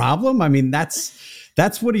of the problem? I mean,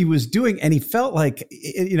 that's what he was doing. And he felt like,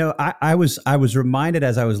 I was reminded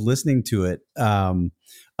as I was listening to it,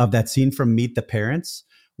 of that scene from Meet the Parents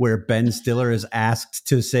where Ben Stiller is asked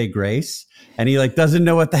to say grace and he doesn't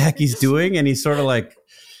know what the heck he's doing. And he's sort of like,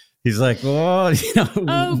 He's like, well,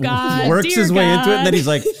 Oh, God, works dear his way into it. And then God. he's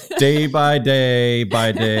like, day by day,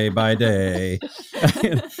 by day, by day.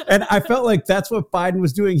 And I felt like that's what Biden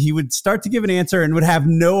was doing. He would start to give an answer and would have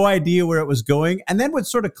no idea where it was going, and then would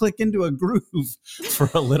sort of click into a groove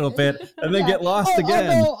for a little bit and then get lost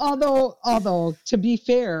again. Although, to be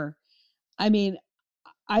fair, I mean,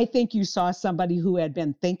 I think you saw somebody who had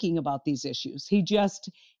been thinking about these issues. He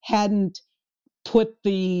just hadn't put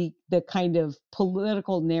the kind of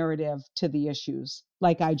political narrative to the issues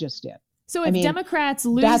like I just did. So if Democrats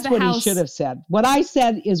lose that's the what House, he should have said. What I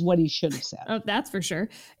said is what he should have said. Oh, that's for sure.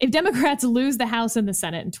 If Democrats lose the House and the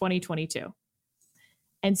Senate in 2022,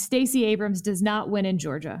 and Stacey Abrams does not win in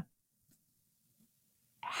Georgia,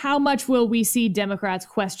 how much will we see Democrats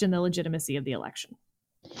question the legitimacy of the election?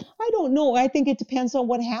 I don't know. I think it depends on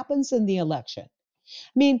what happens in the election.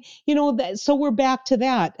 I mean, so we're back to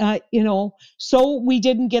that. So we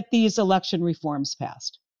didn't get these election reforms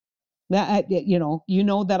passed. That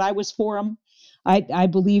that I was for them. I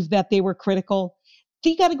believe that they were critical.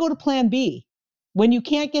 You got to go to Plan B. When you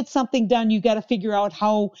can't get something done, you got to figure out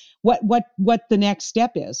what the next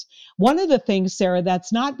step is. One of the things, Sarah,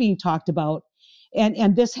 that's not being talked about,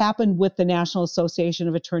 and this happened with the National Association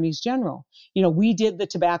of Attorneys General. We did the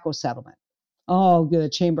tobacco settlement. Oh, the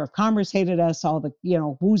Chamber of Commerce hated us, all the,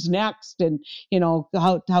 who's next? And,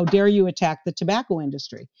 how dare you attack the tobacco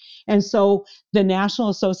industry? And so the National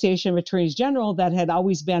Association of Attorneys General, that had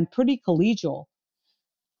always been pretty collegial,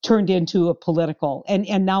 turned into a political.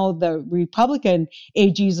 And now the Republican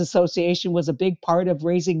AG's Association was a big part of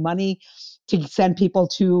raising money to send people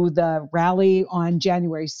to the rally on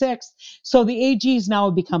January 6th. So the AGs now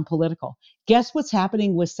have become political. Guess what's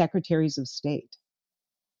happening with secretaries of state?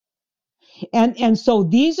 And so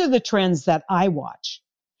these are the trends that I watch.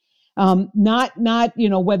 Not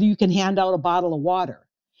whether you can hand out a bottle of water,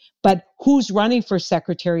 but who's running for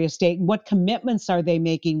Secretary of State and what commitments are they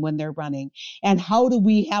making when they're running? And how do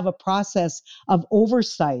we have a process of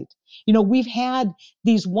oversight? We've had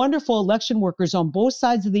these wonderful election workers on both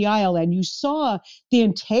sides of the aisle, and you saw the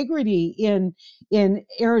integrity in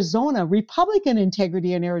Arizona, Republican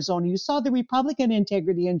integrity in Arizona. You saw the Republican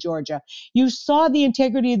integrity in Georgia. You saw the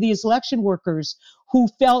integrity of these election workers who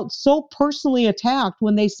felt so personally attacked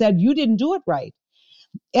when they said, you didn't do it right.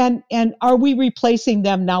 And are we replacing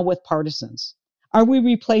them now with partisans? Are we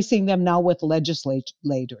replacing them now with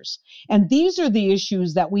legislators? And these are the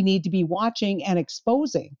issues that we need to be watching and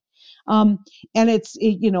exposing. And I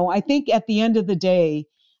think at the end of the day,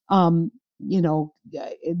 the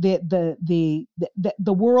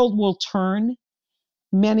world will turn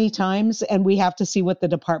many times, and we have to see what the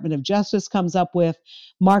Department of Justice comes up with.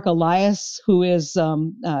 Mark Elias, who is,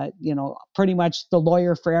 pretty much the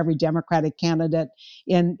lawyer for every Democratic candidate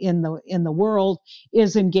in the world,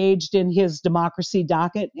 is engaged in his democracy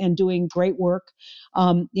docket and doing great work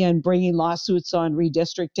in bringing lawsuits on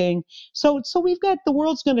redistricting. So we've got, the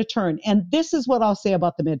world's going to turn, and this is what I'll say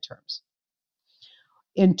about the midterms.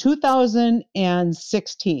 In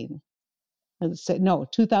 2016,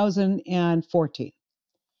 2014.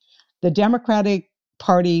 The Democratic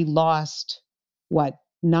Party lost,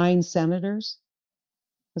 9 senators?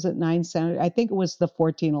 Was it 9 senators? I think it was the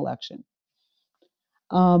 14 election.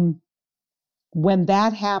 When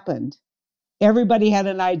that happened, everybody had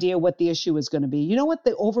an idea what the issue was going to be. You know what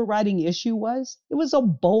the overriding issue was? It was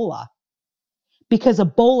Ebola. Because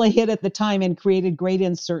Ebola hit at the time and created great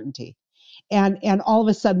uncertainty. And all of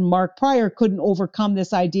a sudden, Mark Pryor couldn't overcome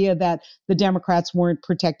this idea that the Democrats weren't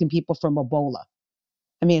protecting people from Ebola.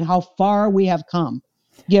 I mean, how far we have come,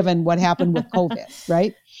 given what happened with COVID,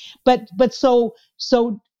 right? But so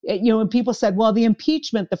and people said, well,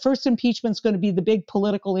 the first impeachment is going to be the big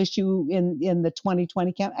political issue in the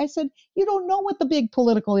 2020 campaign. I said, you don't know what the big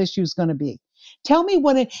political issue is going to be. Tell me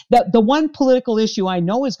the one political issue I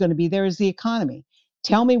know is going to be there is the economy.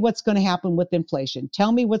 Tell me what's going to happen with inflation.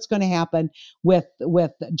 Tell me what's going to happen with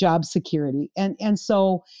job security. And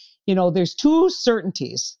so, there's two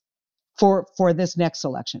certainties for this next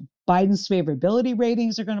election. Biden's favorability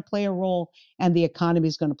ratings are going to play a role, and the economy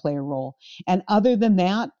is going to play a role. And other than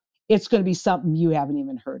that, it's going to be something you haven't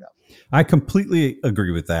even heard of. I completely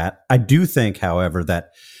agree with that. I do think, however,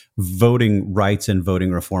 that voting rights and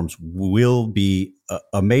voting reforms will be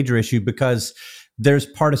a major issue because there's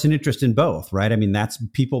partisan interest in both, right? I mean, that's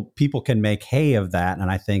people can make hay of that,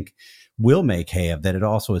 and I think will make hay of that. It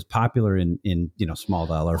also is popular in small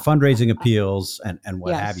dollar fundraising appeals and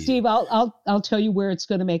what have you. Steve, I'll tell you where it's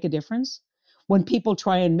going to make a difference. When people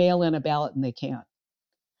try and mail in a ballot and they can't.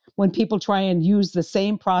 When people try and use the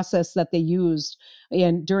same process that they used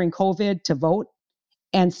during COVID to vote,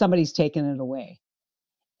 and somebody's taken it away.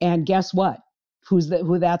 And guess what?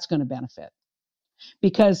 who that's going to benefit.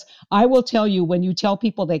 Because I will tell you, when you tell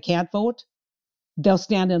people they can't vote, they'll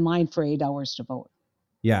stand in line for 8 hours to vote.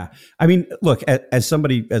 Yeah. I mean, look, as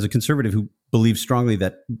a conservative who believes strongly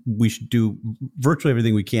that we should do virtually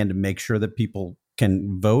everything we can to make sure that people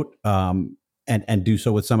can vote, and do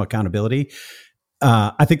so with some accountability.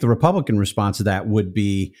 I think the Republican response to that would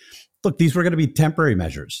be, look, these were going to be temporary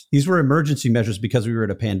measures. These were emergency measures because we were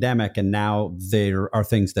in a pandemic, and now there are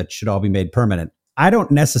things that should all be made permanent. I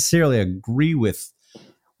don't necessarily agree with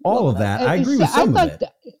all of that. I agree with some of it.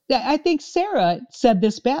 I think Sarah said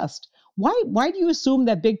this best. Why do you assume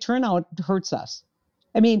that big turnout hurts us?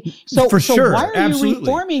 I mean, so sure, why are absolutely. you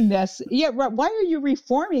reforming this? Yeah, why are you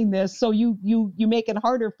reforming this so you make it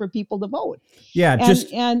harder for people to vote? Yeah,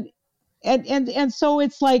 and so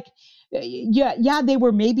it's like, yeah, they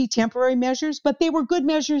were maybe temporary measures, but they were good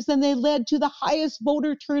measures, and they led to the highest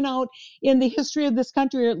voter turnout in the history of this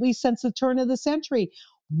country, or at least since the turn of the century.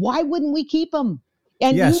 Why wouldn't we keep them?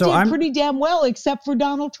 And you did pretty damn well, except for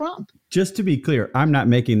Donald Trump. Just to be clear, I'm not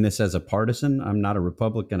making this as a partisan. I'm not a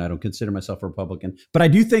Republican. I don't consider myself a Republican. But I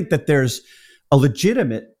do think that there's a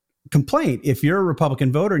legitimate complaint if you're a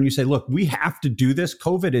Republican voter and you say, look, we have to do this.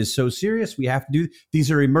 COVID is so serious. We have to do, these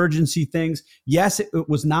are emergency things. Yes, it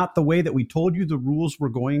was not the way that we told you the rules were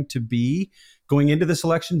going to be going into this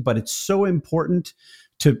election, but it's so important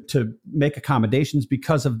to make accommodations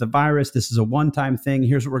because of the virus. This is a one-time thing.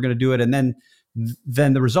 Here's what we're going to do it. And then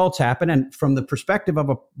the results happen. And from the perspective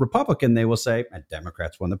of a Republican, they will say,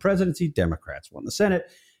 Democrats won the presidency, Democrats won the Senate.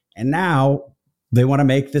 And now they want to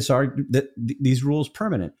make this argument that these rules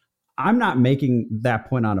permanent. I'm not making that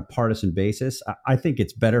point on a partisan basis. I think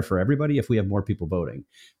it's better for everybody if we have more people voting.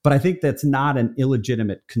 But I think that's not an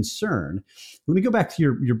illegitimate concern. Let me go back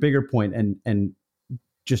to your bigger point and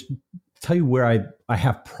just tell you where I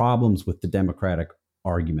have problems with the Democratic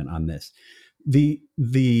argument on this. The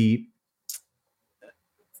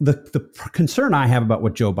concern I have about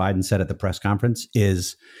what Joe Biden said at the press conference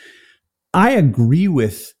is, I agree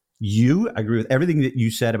with you. I agree with everything that you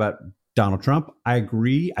said about Donald Trump. I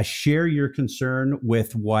agree. I share your concern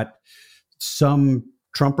with what some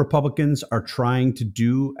Trump Republicans are trying to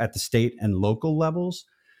do at the state and local levels.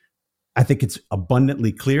 I think it's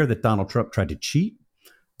abundantly clear that Donald Trump tried to cheat,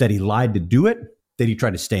 that he lied to do it, that he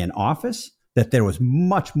tried to stay in office, that there was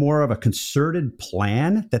much more of a concerted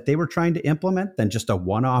plan that they were trying to implement than just a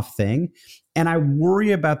one-off thing. And I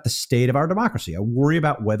worry about the state of our democracy. I worry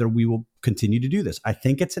about whether we will continue to do this. I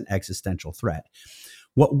think it's an existential threat.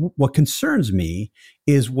 What concerns me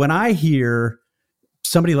is when I hear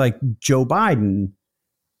somebody like Joe Biden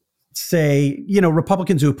say,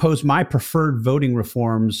 Republicans who oppose my preferred voting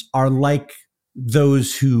reforms are like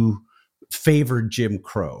those who favored Jim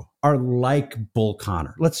Crow, are like Bull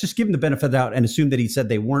Connor. Let's just give him the benefit of the doubt and assume that he said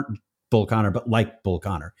they weren't Bull Connor, but like Bull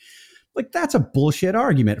Connor. Like, that's a bullshit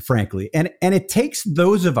argument, frankly. And it takes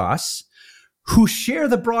those of us who share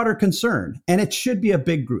the broader concern, and it should be a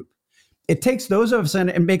big group. It takes those of us and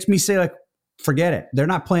it makes me say, like, forget it. They're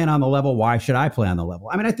not playing on the level. Why should I play on the level?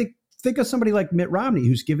 I mean, I think of somebody like Mitt Romney,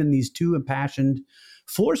 who's given these two impassioned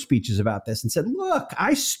floor speeches about this and said, look,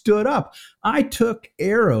 I stood up. I took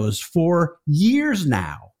arrows for years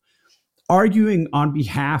now, arguing on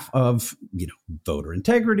behalf of, voter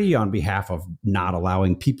integrity, on behalf of not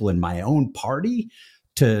allowing people in my own party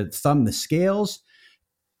to thumb the scales.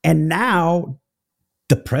 And now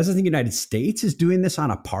the president of the United States is doing this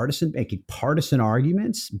on a partisan, making partisan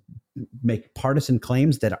arguments, make partisan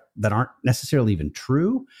claims that aren't necessarily even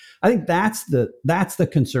true. I think that's the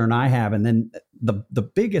concern I have. And then the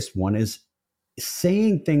biggest one is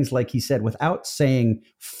saying things like he said without saying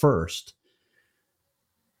first,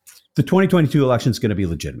 the 2022 election is going to be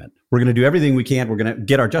legitimate. We're going to do everything we can. We're going to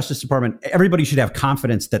get our Justice Department. Everybody should have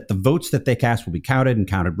confidence that the votes that they cast will be counted and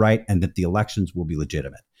counted right, and that the elections will be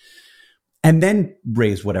legitimate. And then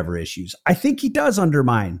raise whatever issues. I think he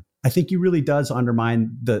really does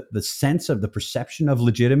undermine the sense of the perception of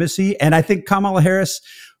legitimacy. And I think Kamala Harris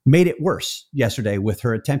made it worse yesterday with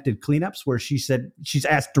her attempted cleanups, where she said, she's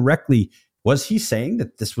asked directly, was he saying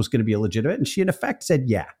that this was going to be illegitimate? And she in effect said,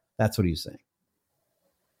 yeah, that's what he was saying.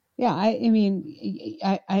 Yeah, I mean,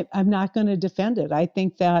 I'm not going to defend it. I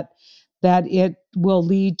think that it will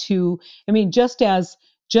lead to, I mean, just as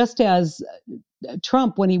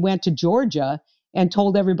Trump, when he went to Georgia and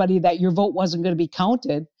told everybody that your vote wasn't going to be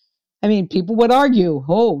counted, I mean, people would argue,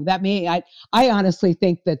 I honestly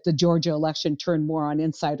think that the Georgia election turned more on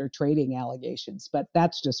insider trading allegations, but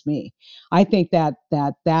that's just me. I think that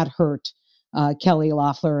hurt Kelly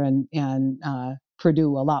Loeffler and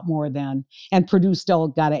Purdue a lot more than, and Purdue still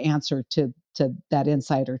got to answer to that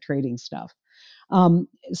insider trading stuff.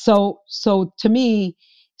 So to me,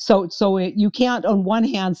 you can't on one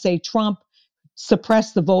hand say Trump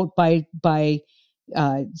suppressed the vote by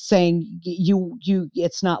saying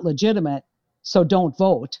it's not legitimate, so don't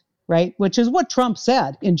vote, right? Which is what Trump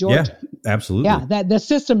said in Georgia. Yeah, absolutely. Yeah, that the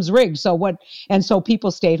system's rigged. So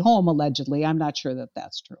people stayed home allegedly. I'm not sure that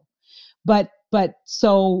that's true, but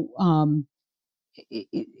so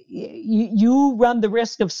you run the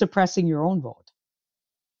risk of suppressing your own vote.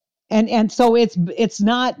 And so it's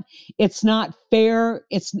not fair.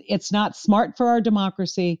 It's not smart for our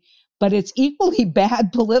democracy, but it's equally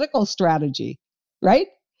bad political strategy, right?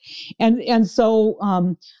 And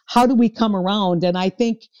so how do we come around? And I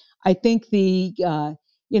think the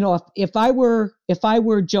if I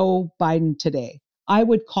were Joe Biden today, I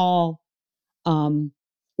would call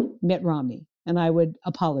Mitt Romney and I would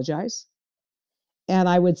apologize, and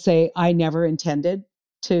I would say I never intended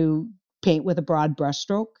to paint with a broad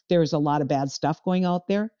brushstroke. There's a lot of bad stuff going out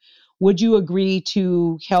there. Would you agree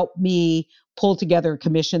to help me pull together a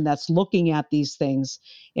commission that's looking at these things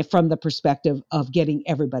from the perspective of getting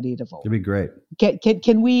everybody to vote? It'd be great.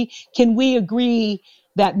 Can we agree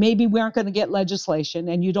that maybe we aren't going to get legislation,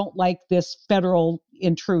 and you don't like this federal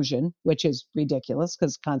intrusion, which is ridiculous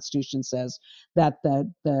because the Constitution says that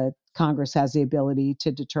the Congress has the ability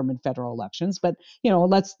to determine federal elections. But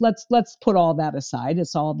let's put all that aside.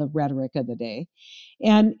 It's all the rhetoric of the day,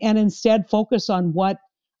 and instead focus on what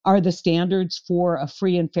are the standards for a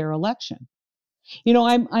free and fair election.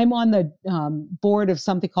 I'm on the board of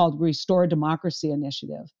something called Restore Democracy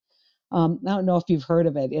Initiative. I don't know if you've heard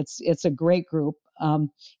of it. It's a great group.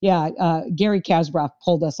 Gary Kasbrock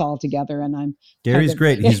pulled us all together, and Gary's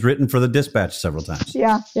great. He's written for the Dispatch several times.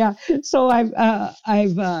 Yeah. So I've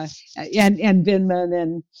and Vindman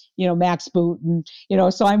and Max Boot, and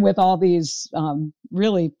so I'm with all these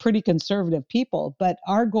really pretty conservative people. But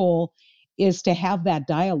our goal is to have that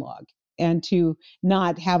dialogue and to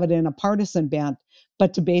not have it in a partisan bent,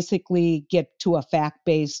 but to basically get to a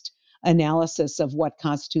fact-based analysis of what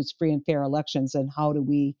constitutes free and fair elections, and how do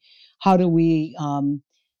we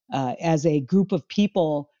as a group of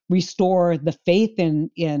people restore the faith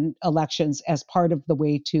in elections as part of the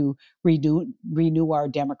way to renew our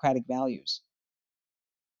democratic values.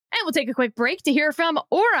 And we'll take a quick break to hear from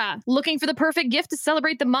Aura. Looking for the perfect gift to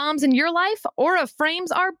celebrate the moms in your life? Aura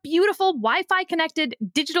frames are beautiful Wi-Fi connected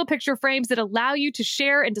digital picture frames that allow you to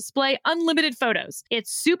share and display unlimited photos.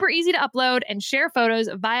 It's super easy to upload and share photos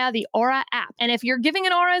via the Aura app. And if you're giving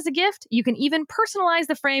an Aura as a gift, you can even personalize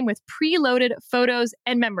the frame with preloaded photos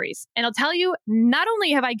and memories. And I'll tell you, not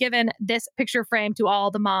only have I given this picture frame to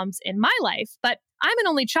all the moms in my life, but I'm an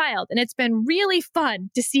only child, and it's been really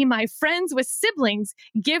fun to see my friends with siblings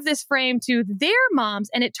give this frame to their moms,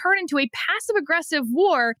 and it turned into a passive-aggressive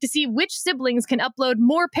war to see which siblings can upload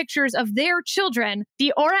more pictures of their children.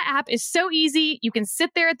 The Aura app is so easy. You can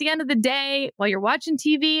sit there at the end of the day while you're watching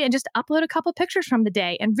TV and just upload a couple pictures from the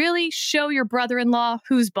day and really show your brother-in-law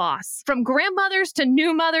who's boss. From grandmothers to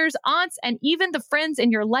new mothers, aunts, and even the friends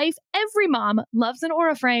in your life, every mom loves an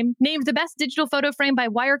Aura frame. Named the best digital photo frame by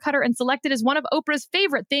Wirecutter and selected as one of Oprah's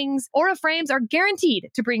favorite things, Aura frames are guaranteed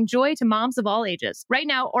to bring joy to moms of all ages. Right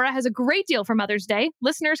now, Aura has a great deal for Mother's Day.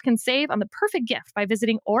 Listeners can save on the perfect gift by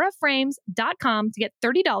visiting auraframes.com to get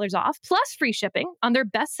 $30 off, plus free shipping on their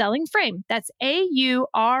best-selling frame. That's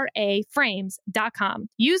AURA frames.com.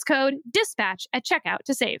 Use code DISPATCH at checkout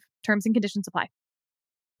to save. Terms and conditions apply.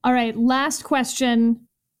 All right, last question.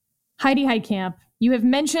 Heidi Heitkamp, you have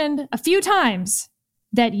mentioned a few times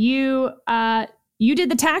that you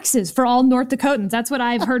did the taxes for all North Dakotans. That's what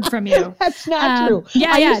I've heard from you. That's not true.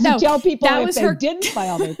 I used to tell people that if they didn't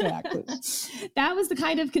file their taxes. That was the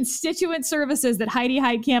kind of constituent services that Heidi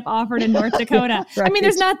Heitkamp offered in North Dakota. Right. I mean,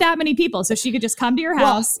 there's not that many people, so she could just come to your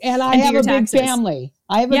house. Well, and I have a big family.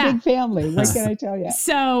 What can I tell you?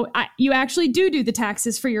 So you actually do the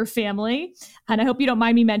taxes for your family. And I hope you don't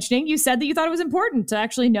mind me mentioning, you said that you thought it was important to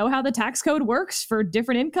actually know how the tax code works for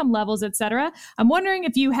different income levels, et cetera. I'm wondering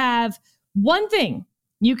if you have one thing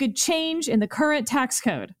you could change in the current tax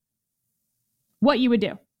code, what you would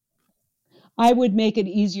do. I would make it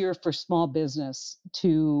easier for small business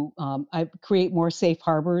to create more safe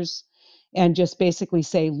harbors and just basically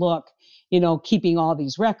say, look, keeping all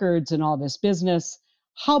these records and all this business,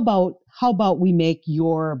 how about we make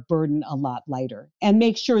your burden a lot lighter and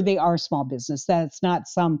make sure they are small business, that it's not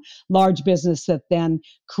some large business that then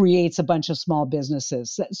creates a bunch of small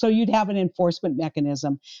businesses. So you'd have an enforcement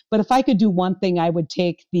mechanism. But if I could do one thing, I would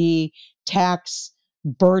take the tax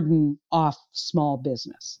burden off small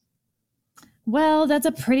business. Well, that's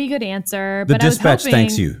a pretty good answer. The but dispatch I was hoping,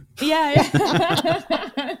 thanks you. Yeah.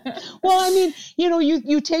 Well, I mean,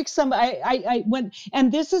 you take some, I went,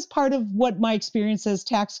 and this is part of what my experience as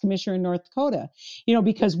tax commissioner in North Dakota,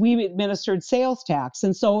 because we administered sales tax.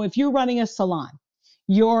 And so if you're running a salon,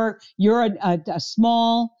 you're a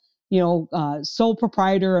small, sole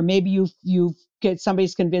proprietor, or maybe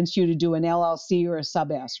somebody's convinced you to do an LLC or a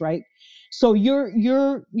sub S, right? So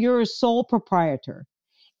you're a sole proprietor.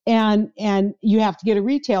 And you have to get a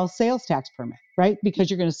retail sales tax permit, right? Because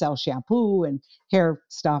you're going to sell shampoo and hair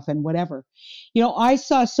stuff and whatever. I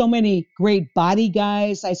saw so many great body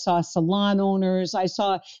guys. I saw salon owners. I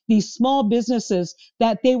saw these small businesses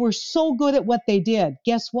that they were so good at what they did.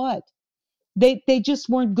 Guess what? They just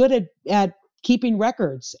weren't good at keeping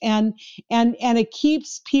records. And it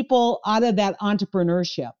keeps people out of that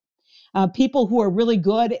entrepreneurship. People who are really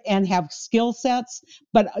good and have skill sets,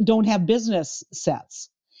 but don't have business sets.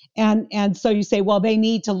 And so you say, well, they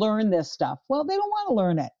need to learn this stuff. Well, they don't want to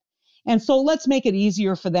learn it. And so let's make it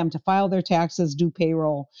easier for them to file their taxes, do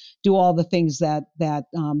payroll, do all the things that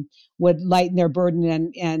would lighten their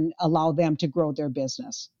burden and allow them to grow their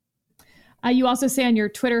business. You also say on your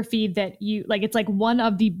Twitter feed that it's like one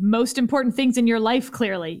of the most important things in your life,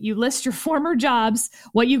 clearly. You list your former jobs,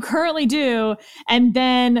 what you currently do, and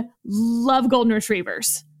then love golden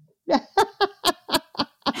retrievers.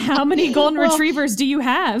 How many golden retrievers do you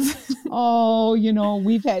have?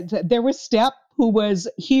 There was Step, who was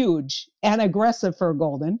huge and aggressive for a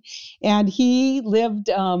golden, and he lived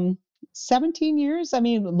 17 years. I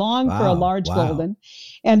mean, long for a large golden.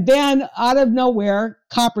 And then out of nowhere,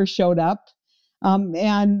 Copper showed up.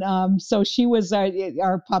 So she was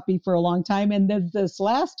our puppy for a long time. And then this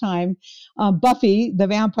last time, Buffy, the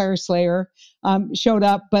vampire slayer, showed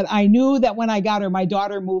up. But I knew that when I got her, my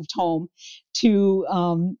daughter moved home to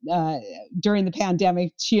during the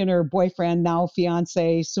pandemic. She and her boyfriend, now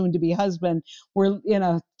fiance, soon to be husband, were in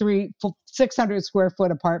a 600 square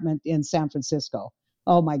foot apartment in San Francisco.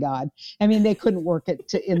 Oh my God. I mean, they couldn't work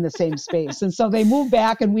it in the same space. And so they moved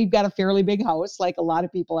back, and we've got a fairly big house, like a lot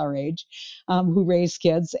of people our age who raise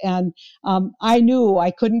kids. And I knew I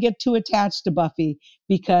couldn't get too attached to Buffy,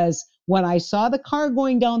 because when I saw the car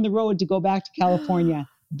going down the road to go back to California,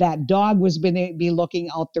 that dog was going to be looking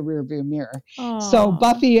out the rearview mirror. Aww. So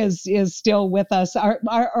Buffy is still with us.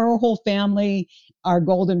 Our whole family, our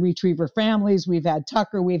golden retriever families. We've had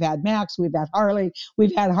Tucker, we've had Max, we've had Harley,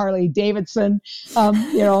 we've had Harley Davidson,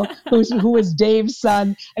 who is Dave's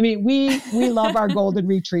son. I mean, we love our golden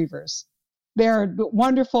retrievers. They're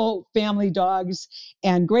wonderful family dogs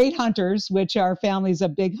and great hunters, which our family's a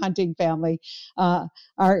big hunting family.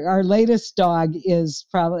 Our latest dog is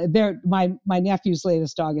probably my nephew's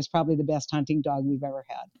latest dog is probably the best hunting dog we've ever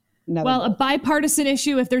had. A bipartisan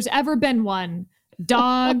issue, if there's ever been one.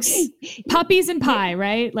 Dogs, puppies, and pie,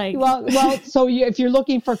 right? So if you're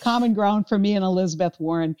looking for common ground for me and Elizabeth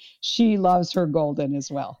Warren, she loves her golden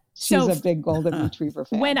as well. She's a big golden retriever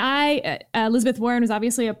fan. When Elizabeth Warren was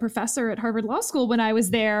obviously a professor at Harvard Law School when I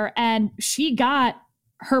was there, and she got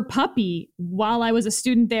her puppy while I was a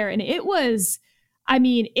student there. And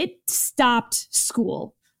it stopped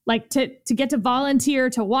school. Like to get to volunteer,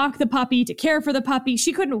 to walk the puppy, to care for the puppy.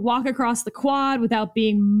 She couldn't walk across the quad without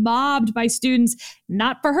being mobbed by students.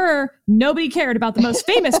 Not for her. Nobody cared about the most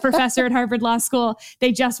famous professor at Harvard Law School.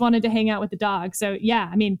 They just wanted to hang out with the dog. So yeah,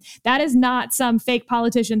 I mean, that is not some fake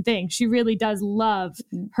politician thing. She really does love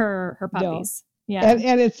her puppies. No. Yeah.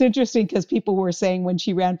 And it's interesting because people were saying when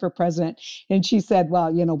she ran for president and she said,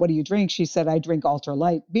 well, what do you drink? She said, I drink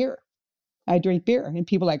ultralight beer. I drink beer. And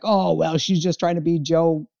people are like, oh, well, she's just trying to be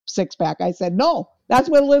Joe Six-pack. I said, no, that's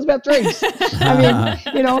what Elizabeth drinks. I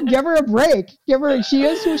mean, give her a break. She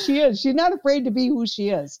is who she is. She's not afraid to be who she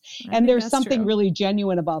is. And there's something really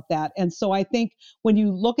genuine about that. And so I think when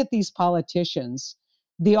you look at these politicians,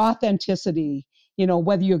 the authenticity,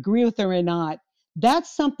 whether you agree with her or not,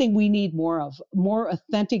 that's something we need more of, more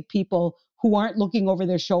authentic people who aren't looking over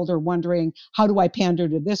their shoulder wondering, how do I pander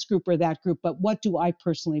to this group or that group? But what do I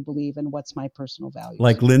personally believe and what's my personal value?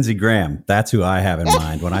 Like Lindsey Graham, that's who I have in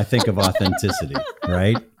mind when I think of authenticity,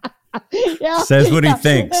 right? Yeah, says what he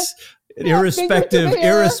thinks,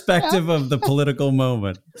 irrespective of the political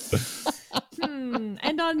moment.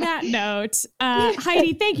 And on that note,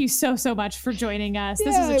 Heidi, thank you so much for joining us.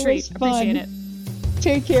 This was a treat. Appreciate it.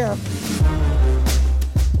 Take care.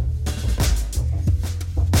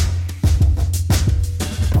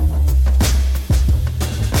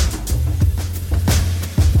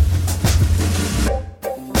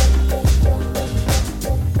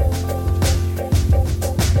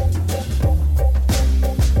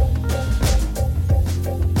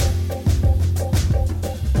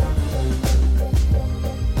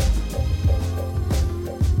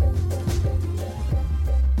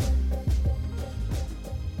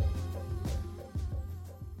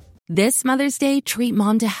 This Mother's Day, treat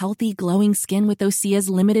mom to healthy, glowing skin with Osea's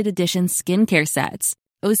limited edition skincare sets.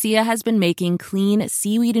 Osea has been making clean,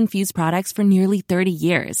 seaweed-infused products for nearly 30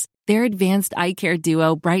 years. Their advanced eye care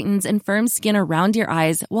duo brightens and firms skin around your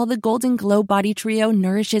eyes, while the Golden Glow Body Trio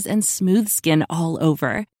nourishes and smooths skin all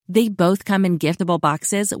over. They both come in giftable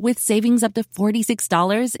boxes with savings up to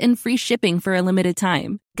 $46 and free shipping for a limited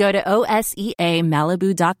time. Go to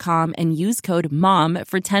OSEAMalibu.com and use code MOM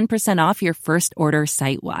for 10% off your first order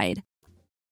site-wide.